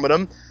bands, some of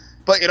them.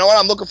 But you know what?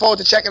 I'm looking forward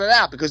to checking it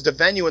out because the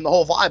venue and the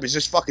whole vibe is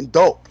just fucking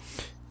dope.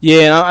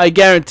 Yeah, I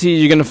guarantee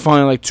you're going to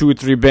find like 2 or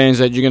 3 bands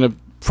that you're going to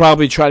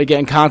probably try to get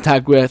in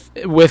contact with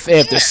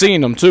after seeing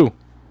them, too.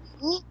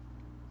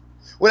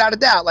 Without a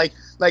doubt. Like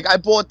I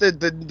bought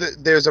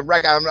there's a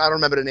record, I don't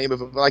remember the name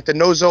of it, but like the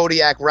No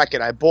Zodiac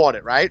record, I bought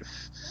it, right?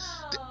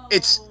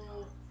 It's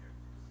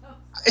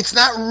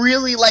not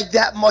really like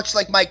that much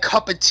like my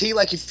cup of tea,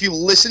 like if you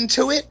listen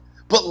to it,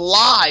 but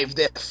live,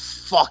 they're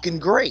fucking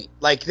great.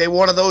 Like, they're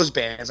one of those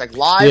bands. Like,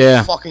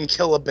 live, fucking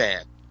kill a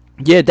band.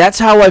 Yeah, that's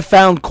how I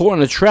found Caught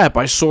in a Trap.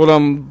 I saw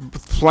them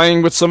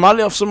playing with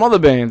somebody off some other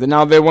band, and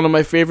now they're one of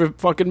my favorite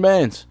fucking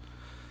bands.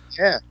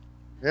 Yeah.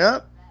 Yeah.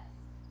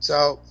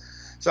 So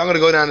I'm going to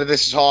go down to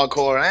This Is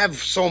Hardcore, and I have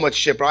so much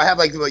shit, bro. I have,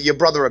 like, your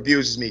brother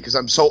abuses me because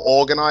I'm so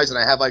organized, and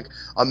I have, like,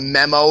 a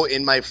memo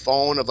in my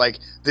phone of, like,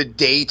 the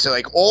dates,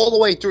 like, all the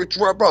way through,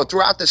 bro,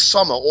 throughout the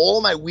summer. All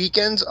of my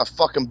weekends are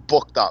fucking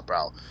booked up,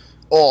 bro.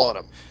 All of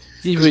them.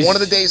 Because one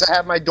of the days I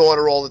have my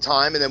daughter all the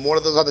time, and then one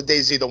of those other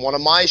days is either one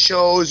of my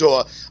shows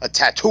or a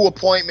tattoo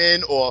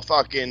appointment or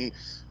fucking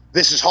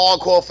This Is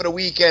Hardcore for the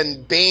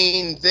weekend,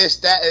 Bane, this,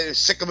 that,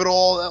 sick of it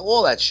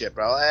all that shit,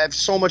 bro. I have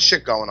so much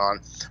shit going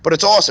on. But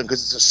it's awesome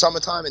because it's the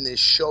summertime and this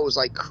show is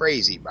like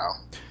crazy, bro.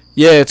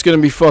 Yeah, it's going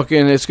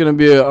to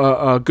be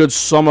a good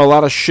summer. A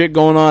lot of shit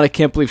going on. I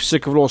can't believe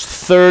Sick of It All's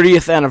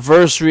 30th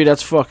anniversary.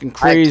 That's fucking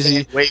crazy.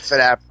 I can't wait for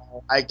that,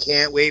 bro. I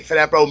can't wait for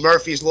that, bro.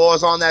 Murphy's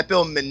Law's on that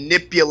bill.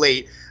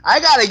 Manipulate. I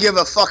got to give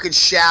a fucking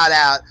shout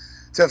out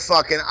to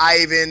fucking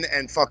Ivan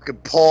and fucking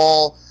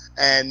Paul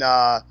and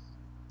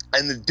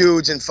the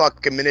dudes in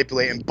fucking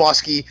Manipulate and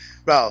Busky.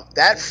 Bro,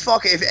 that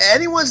fucking, if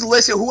anyone's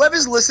listening,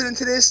 whoever's listening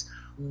to this,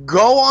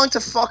 go on to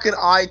fucking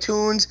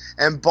iTunes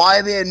and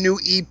buy their new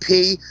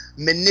EP,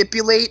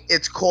 Manipulate.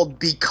 It's called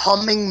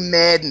Becoming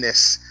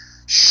Madness.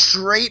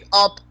 Straight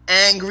up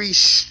angry,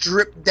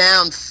 stripped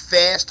down,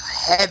 fast,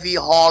 heavy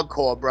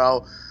hardcore,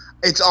 bro.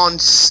 It's on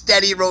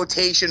steady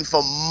rotation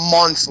for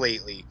months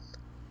lately.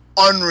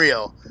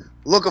 Unreal.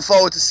 Looking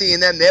forward to seeing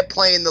them. They're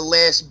playing the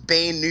last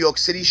Bane New York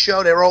City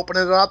show. They're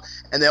opening it up,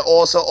 and they're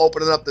also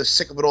opening up the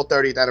Sick of It All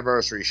 30th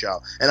anniversary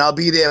show. And I'll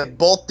be there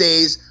both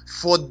days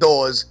for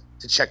doors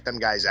to check them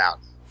guys out.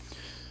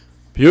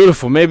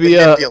 Beautiful. Maybe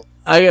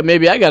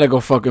I gotta go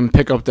fucking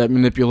pick up that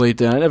Manipulate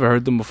there. I never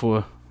heard them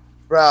before.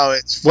 Bro,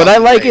 it's would I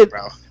like great, it?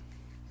 Bro.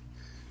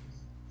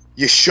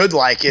 You should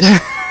like it.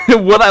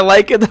 Would I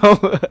like it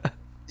though?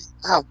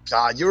 Oh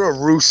God, you're a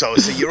Russo,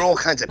 so you're all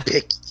kinds of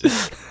picky.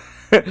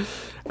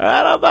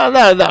 I'm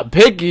not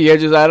picky. I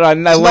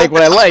like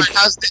what I like.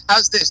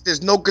 How's this?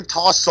 There's no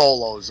guitar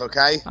solos,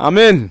 okay? I'm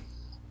in.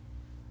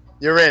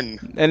 You're in.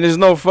 And there's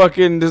no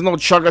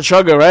chugga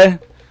chugga, right?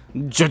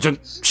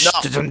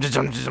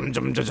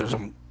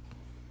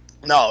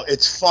 No,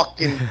 it's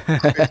fucking.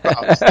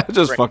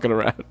 Just fucking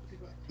around.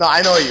 No,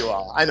 I know you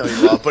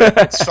are, but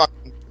it's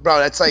fucking, bro.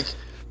 That's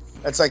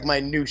like my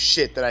new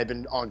shit that I've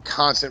been on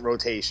constant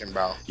rotation,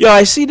 bro. Yo,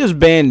 I see this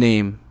band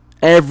name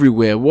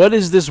everywhere. What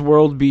is this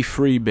World Be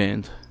Free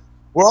band?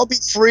 World Be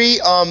Free.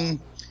 All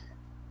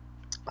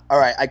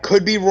right, I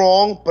could be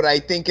wrong, but I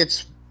think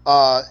it's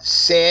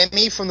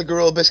Sammy from the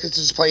Gorilla Biscuits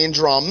is playing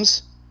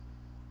drums,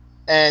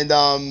 and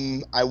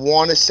I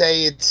want to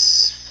say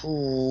it's.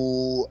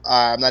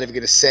 I'm not even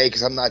gonna say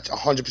because I'm not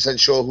 100%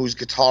 sure who's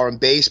guitar and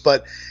bass,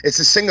 but it's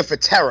the singer for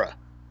Terror,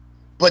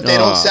 but they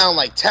don't sound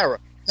like Terror.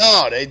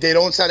 No, they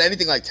don't sound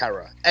anything like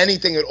Terror.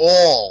 Anything at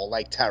all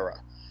like Terror.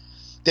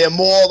 They're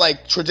more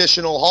like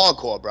traditional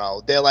hardcore,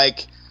 bro.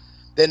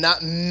 They're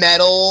not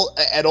metal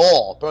at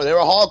all, bro. They're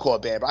a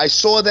hardcore band. I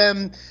saw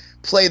them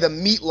play the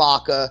Meat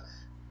Locker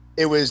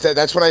it was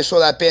that's when I saw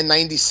that band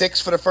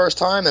 96 for the first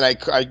time, and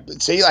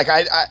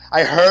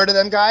I heard of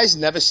them guys,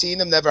 never seen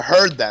them, never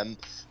heard them,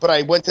 but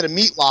I went to the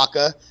Meat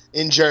Locker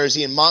in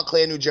Jersey, in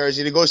Montclair, New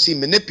Jersey, to go see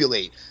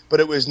Manipulate. But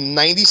it was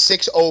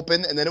 96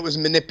 open, and then it was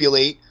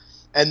Manipulate,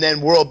 and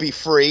then World Be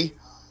Free,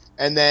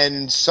 and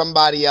then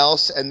somebody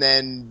else, and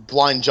then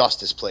Blind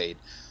Justice played.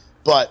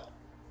 But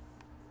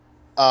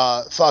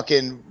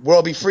fucking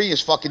World Be Free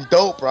is fucking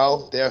dope,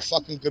 bro. They're a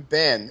fucking good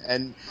band.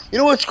 And you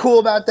know what's cool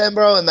about them,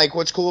 bro? And like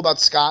what's cool about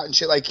Scott and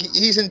shit? Like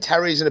he's in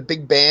Terry's in a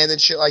big band and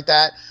shit like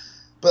that.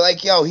 But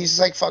like, yo, he's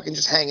like fucking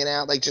just hanging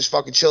out, like just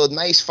fucking chilling.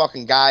 Nice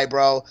fucking guy,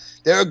 bro.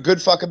 They're a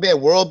good fucking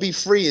band. World Be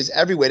Free is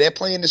everywhere. They're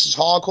playing This Is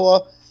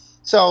Hardcore.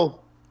 So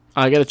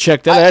I gotta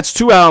check that. That's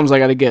 2 albums I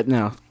gotta get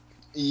now.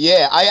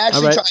 Yeah, I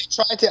actually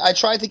Right. I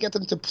tried to get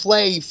them to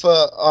play for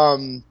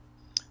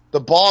the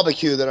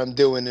barbecue that I'm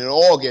doing in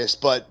August,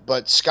 but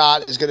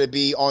Scott is going to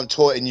be on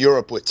tour in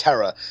Europe with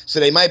Terra, so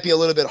they might be a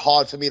little bit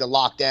hard for me to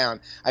lock down.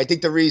 I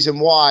think the reason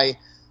why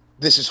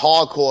This Is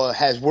Hardcore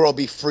has World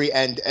Be Free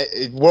and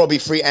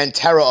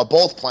Terra are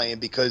both playing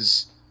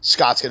because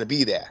Scott's going to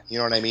be there. You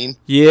know what I mean?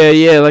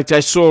 Yeah. Like I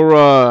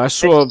saw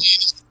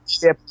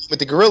with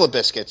the Gorilla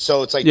Biscuits,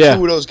 so it's like Yeah.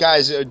 two of those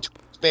guys, two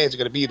bands are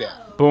going to be there.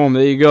 Boom,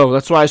 there you go.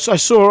 That's why I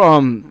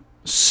saw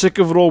Sick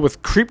of It All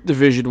with Creep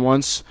Division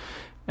once,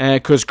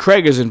 because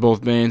Craig is in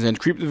both bands, and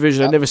Creep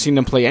Division, I've never seen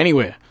them play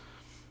anywhere.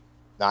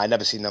 Nah, I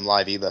never seen them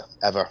live either,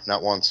 ever,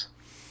 not once.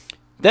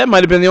 That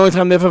might have been the only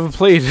time they've ever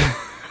played.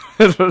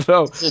 I don't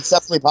know. It's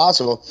definitely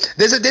possible.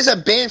 There's a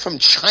band from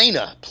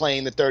China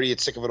playing the 30th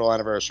Sick of It All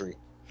anniversary.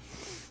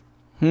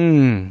 I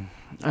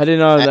didn't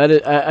know.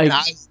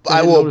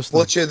 I will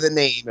butcher the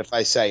name if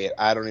I say it.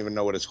 I don't even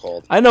know what it's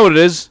called. I know what it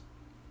is.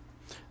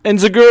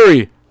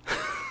 Enziguri.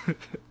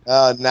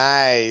 Oh,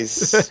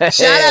 nice.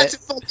 Shout out to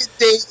fucking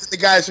Dave and the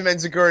guys from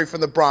Enziguri from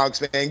the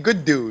Bronx, man.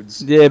 Good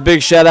dudes. Yeah,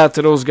 big shout out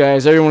to those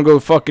guys. Everyone go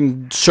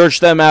fucking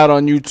search them out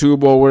on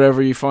YouTube or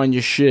wherever you find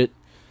your shit.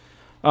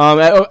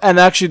 And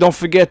actually, don't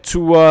forget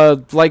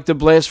to like the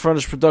Blast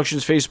Furnace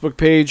Productions Facebook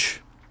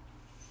page.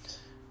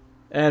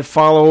 And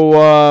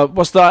follow,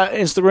 what's the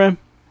Instagram?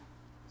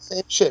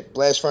 Same shit.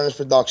 Blast Furnace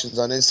Productions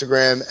on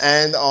Instagram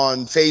and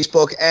on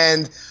Facebook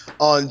and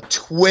on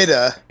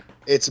Twitter.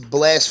 It's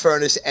Blast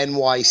Furnace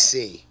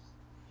NYC.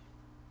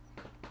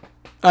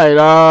 All right,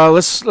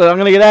 I'm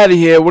gonna get out of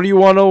here. What do you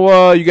want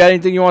to? You got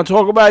anything you want to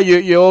talk about?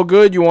 You're all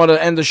good. You want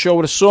to end the show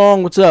with a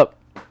song? What's up?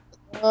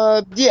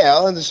 Yeah,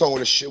 I'll end the song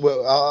with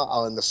a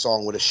I'll end the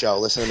song with a show.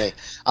 Listen to me.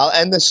 I'll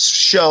end the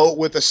show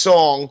with a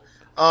song.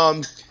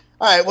 All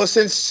right. Well,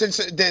 since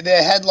they're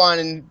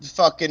headlining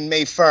fucking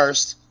May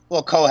 1st,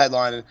 well,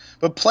 co-headlining,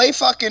 but play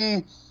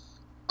fucking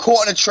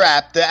Caught in a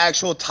Trap, the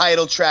actual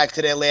title track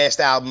to their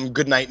last album,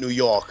 Goodnight New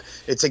York.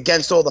 It's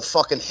against all the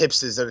fucking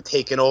hipsters that are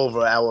taking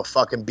over our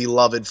fucking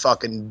beloved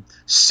fucking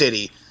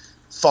city.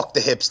 Fuck the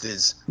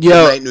hipsters.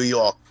 Goodnight New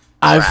York.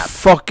 I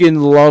fucking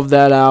love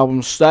that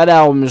album. That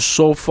album is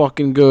so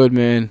fucking good,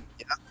 man.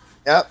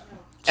 Yep.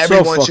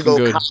 Everyone should go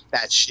good. cop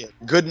that shit.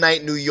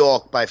 Goodnight New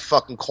York by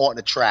fucking Caught in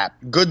a Trap.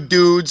 Good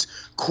dudes,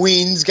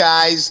 Queens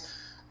guys,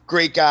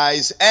 great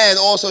guys. And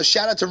also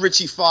shout out to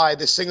Richie Fye,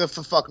 the singer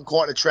for fucking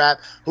Caught in a Trap,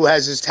 who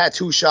has his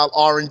tattoo shop,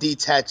 R&D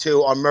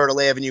Tattoo, on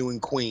Myrtle Avenue in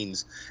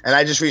Queens. And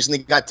I just recently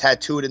got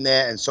tattooed in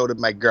there, and so did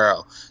my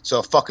girl.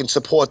 So fucking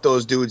support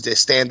those dudes. They're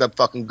stand-up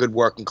fucking good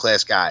working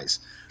class guys.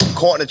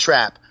 Caught in a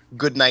Trap.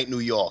 Goodnight New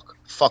York.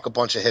 Fuck a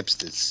bunch of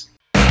hipsters.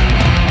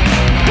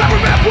 I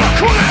remember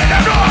calling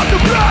out on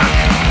the block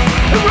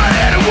and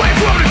running away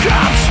from the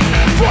cops.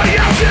 40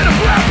 ounce in a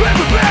brown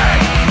paper bag.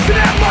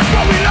 Didn't have much,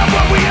 but we love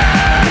what we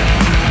had.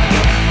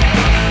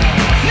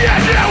 Yeah,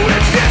 now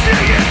it's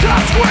Disney in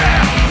Times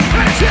Square,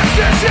 and it's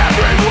hipsters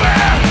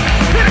everywhere.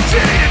 In a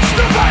city it's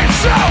still by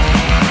itself.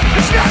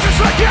 It's not just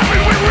like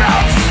everywhere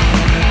else.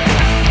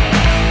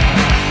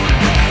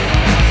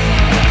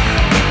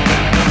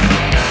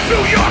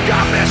 New York,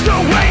 I miss the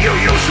way you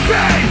used to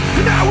be.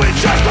 And now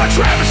it's just a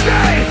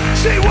travesty.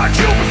 See what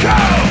you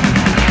become.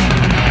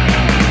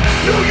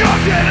 New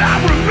York that I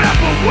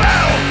remember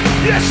well.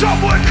 Yeah, some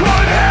would call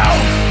it hell,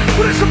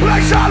 but it's a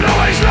place I'll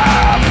always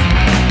love.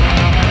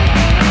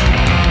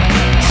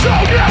 So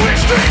now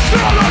its streets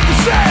all look the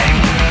same.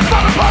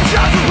 Mom and pop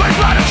shops replaced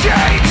by the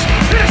chains.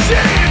 In a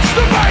city it's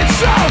still by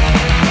itself.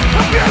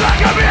 I feel like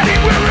I'm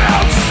anywhere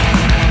else.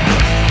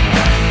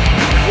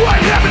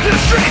 What happened to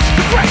the streets?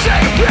 The price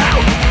ain't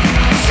about.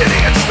 The city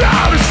in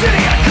style, the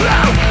city in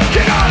cloud.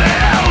 King on the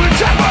hill, the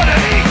top of the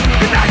heat.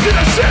 Good night to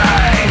the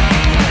city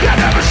that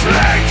never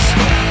sleeps.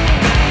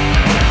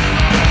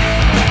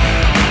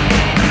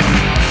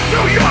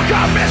 New York,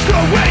 I miss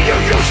the way you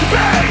used to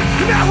be.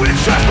 Now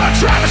it's just a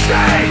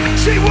travesty.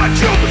 See what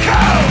you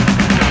become.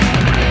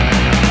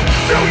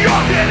 New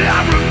York that I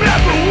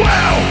remember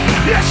well.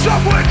 Yeah,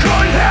 somewhere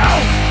called hell,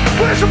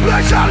 but it's a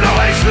place I'll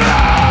always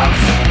love.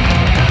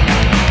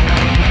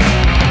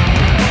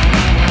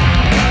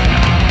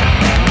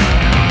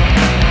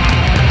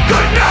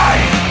 Good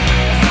night,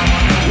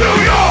 New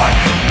York.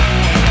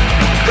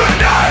 Good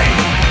night,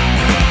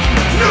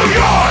 New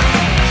York.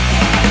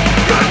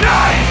 Good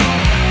night,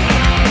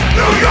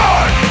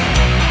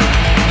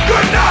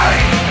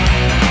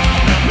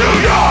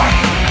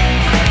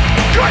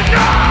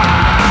 tonight.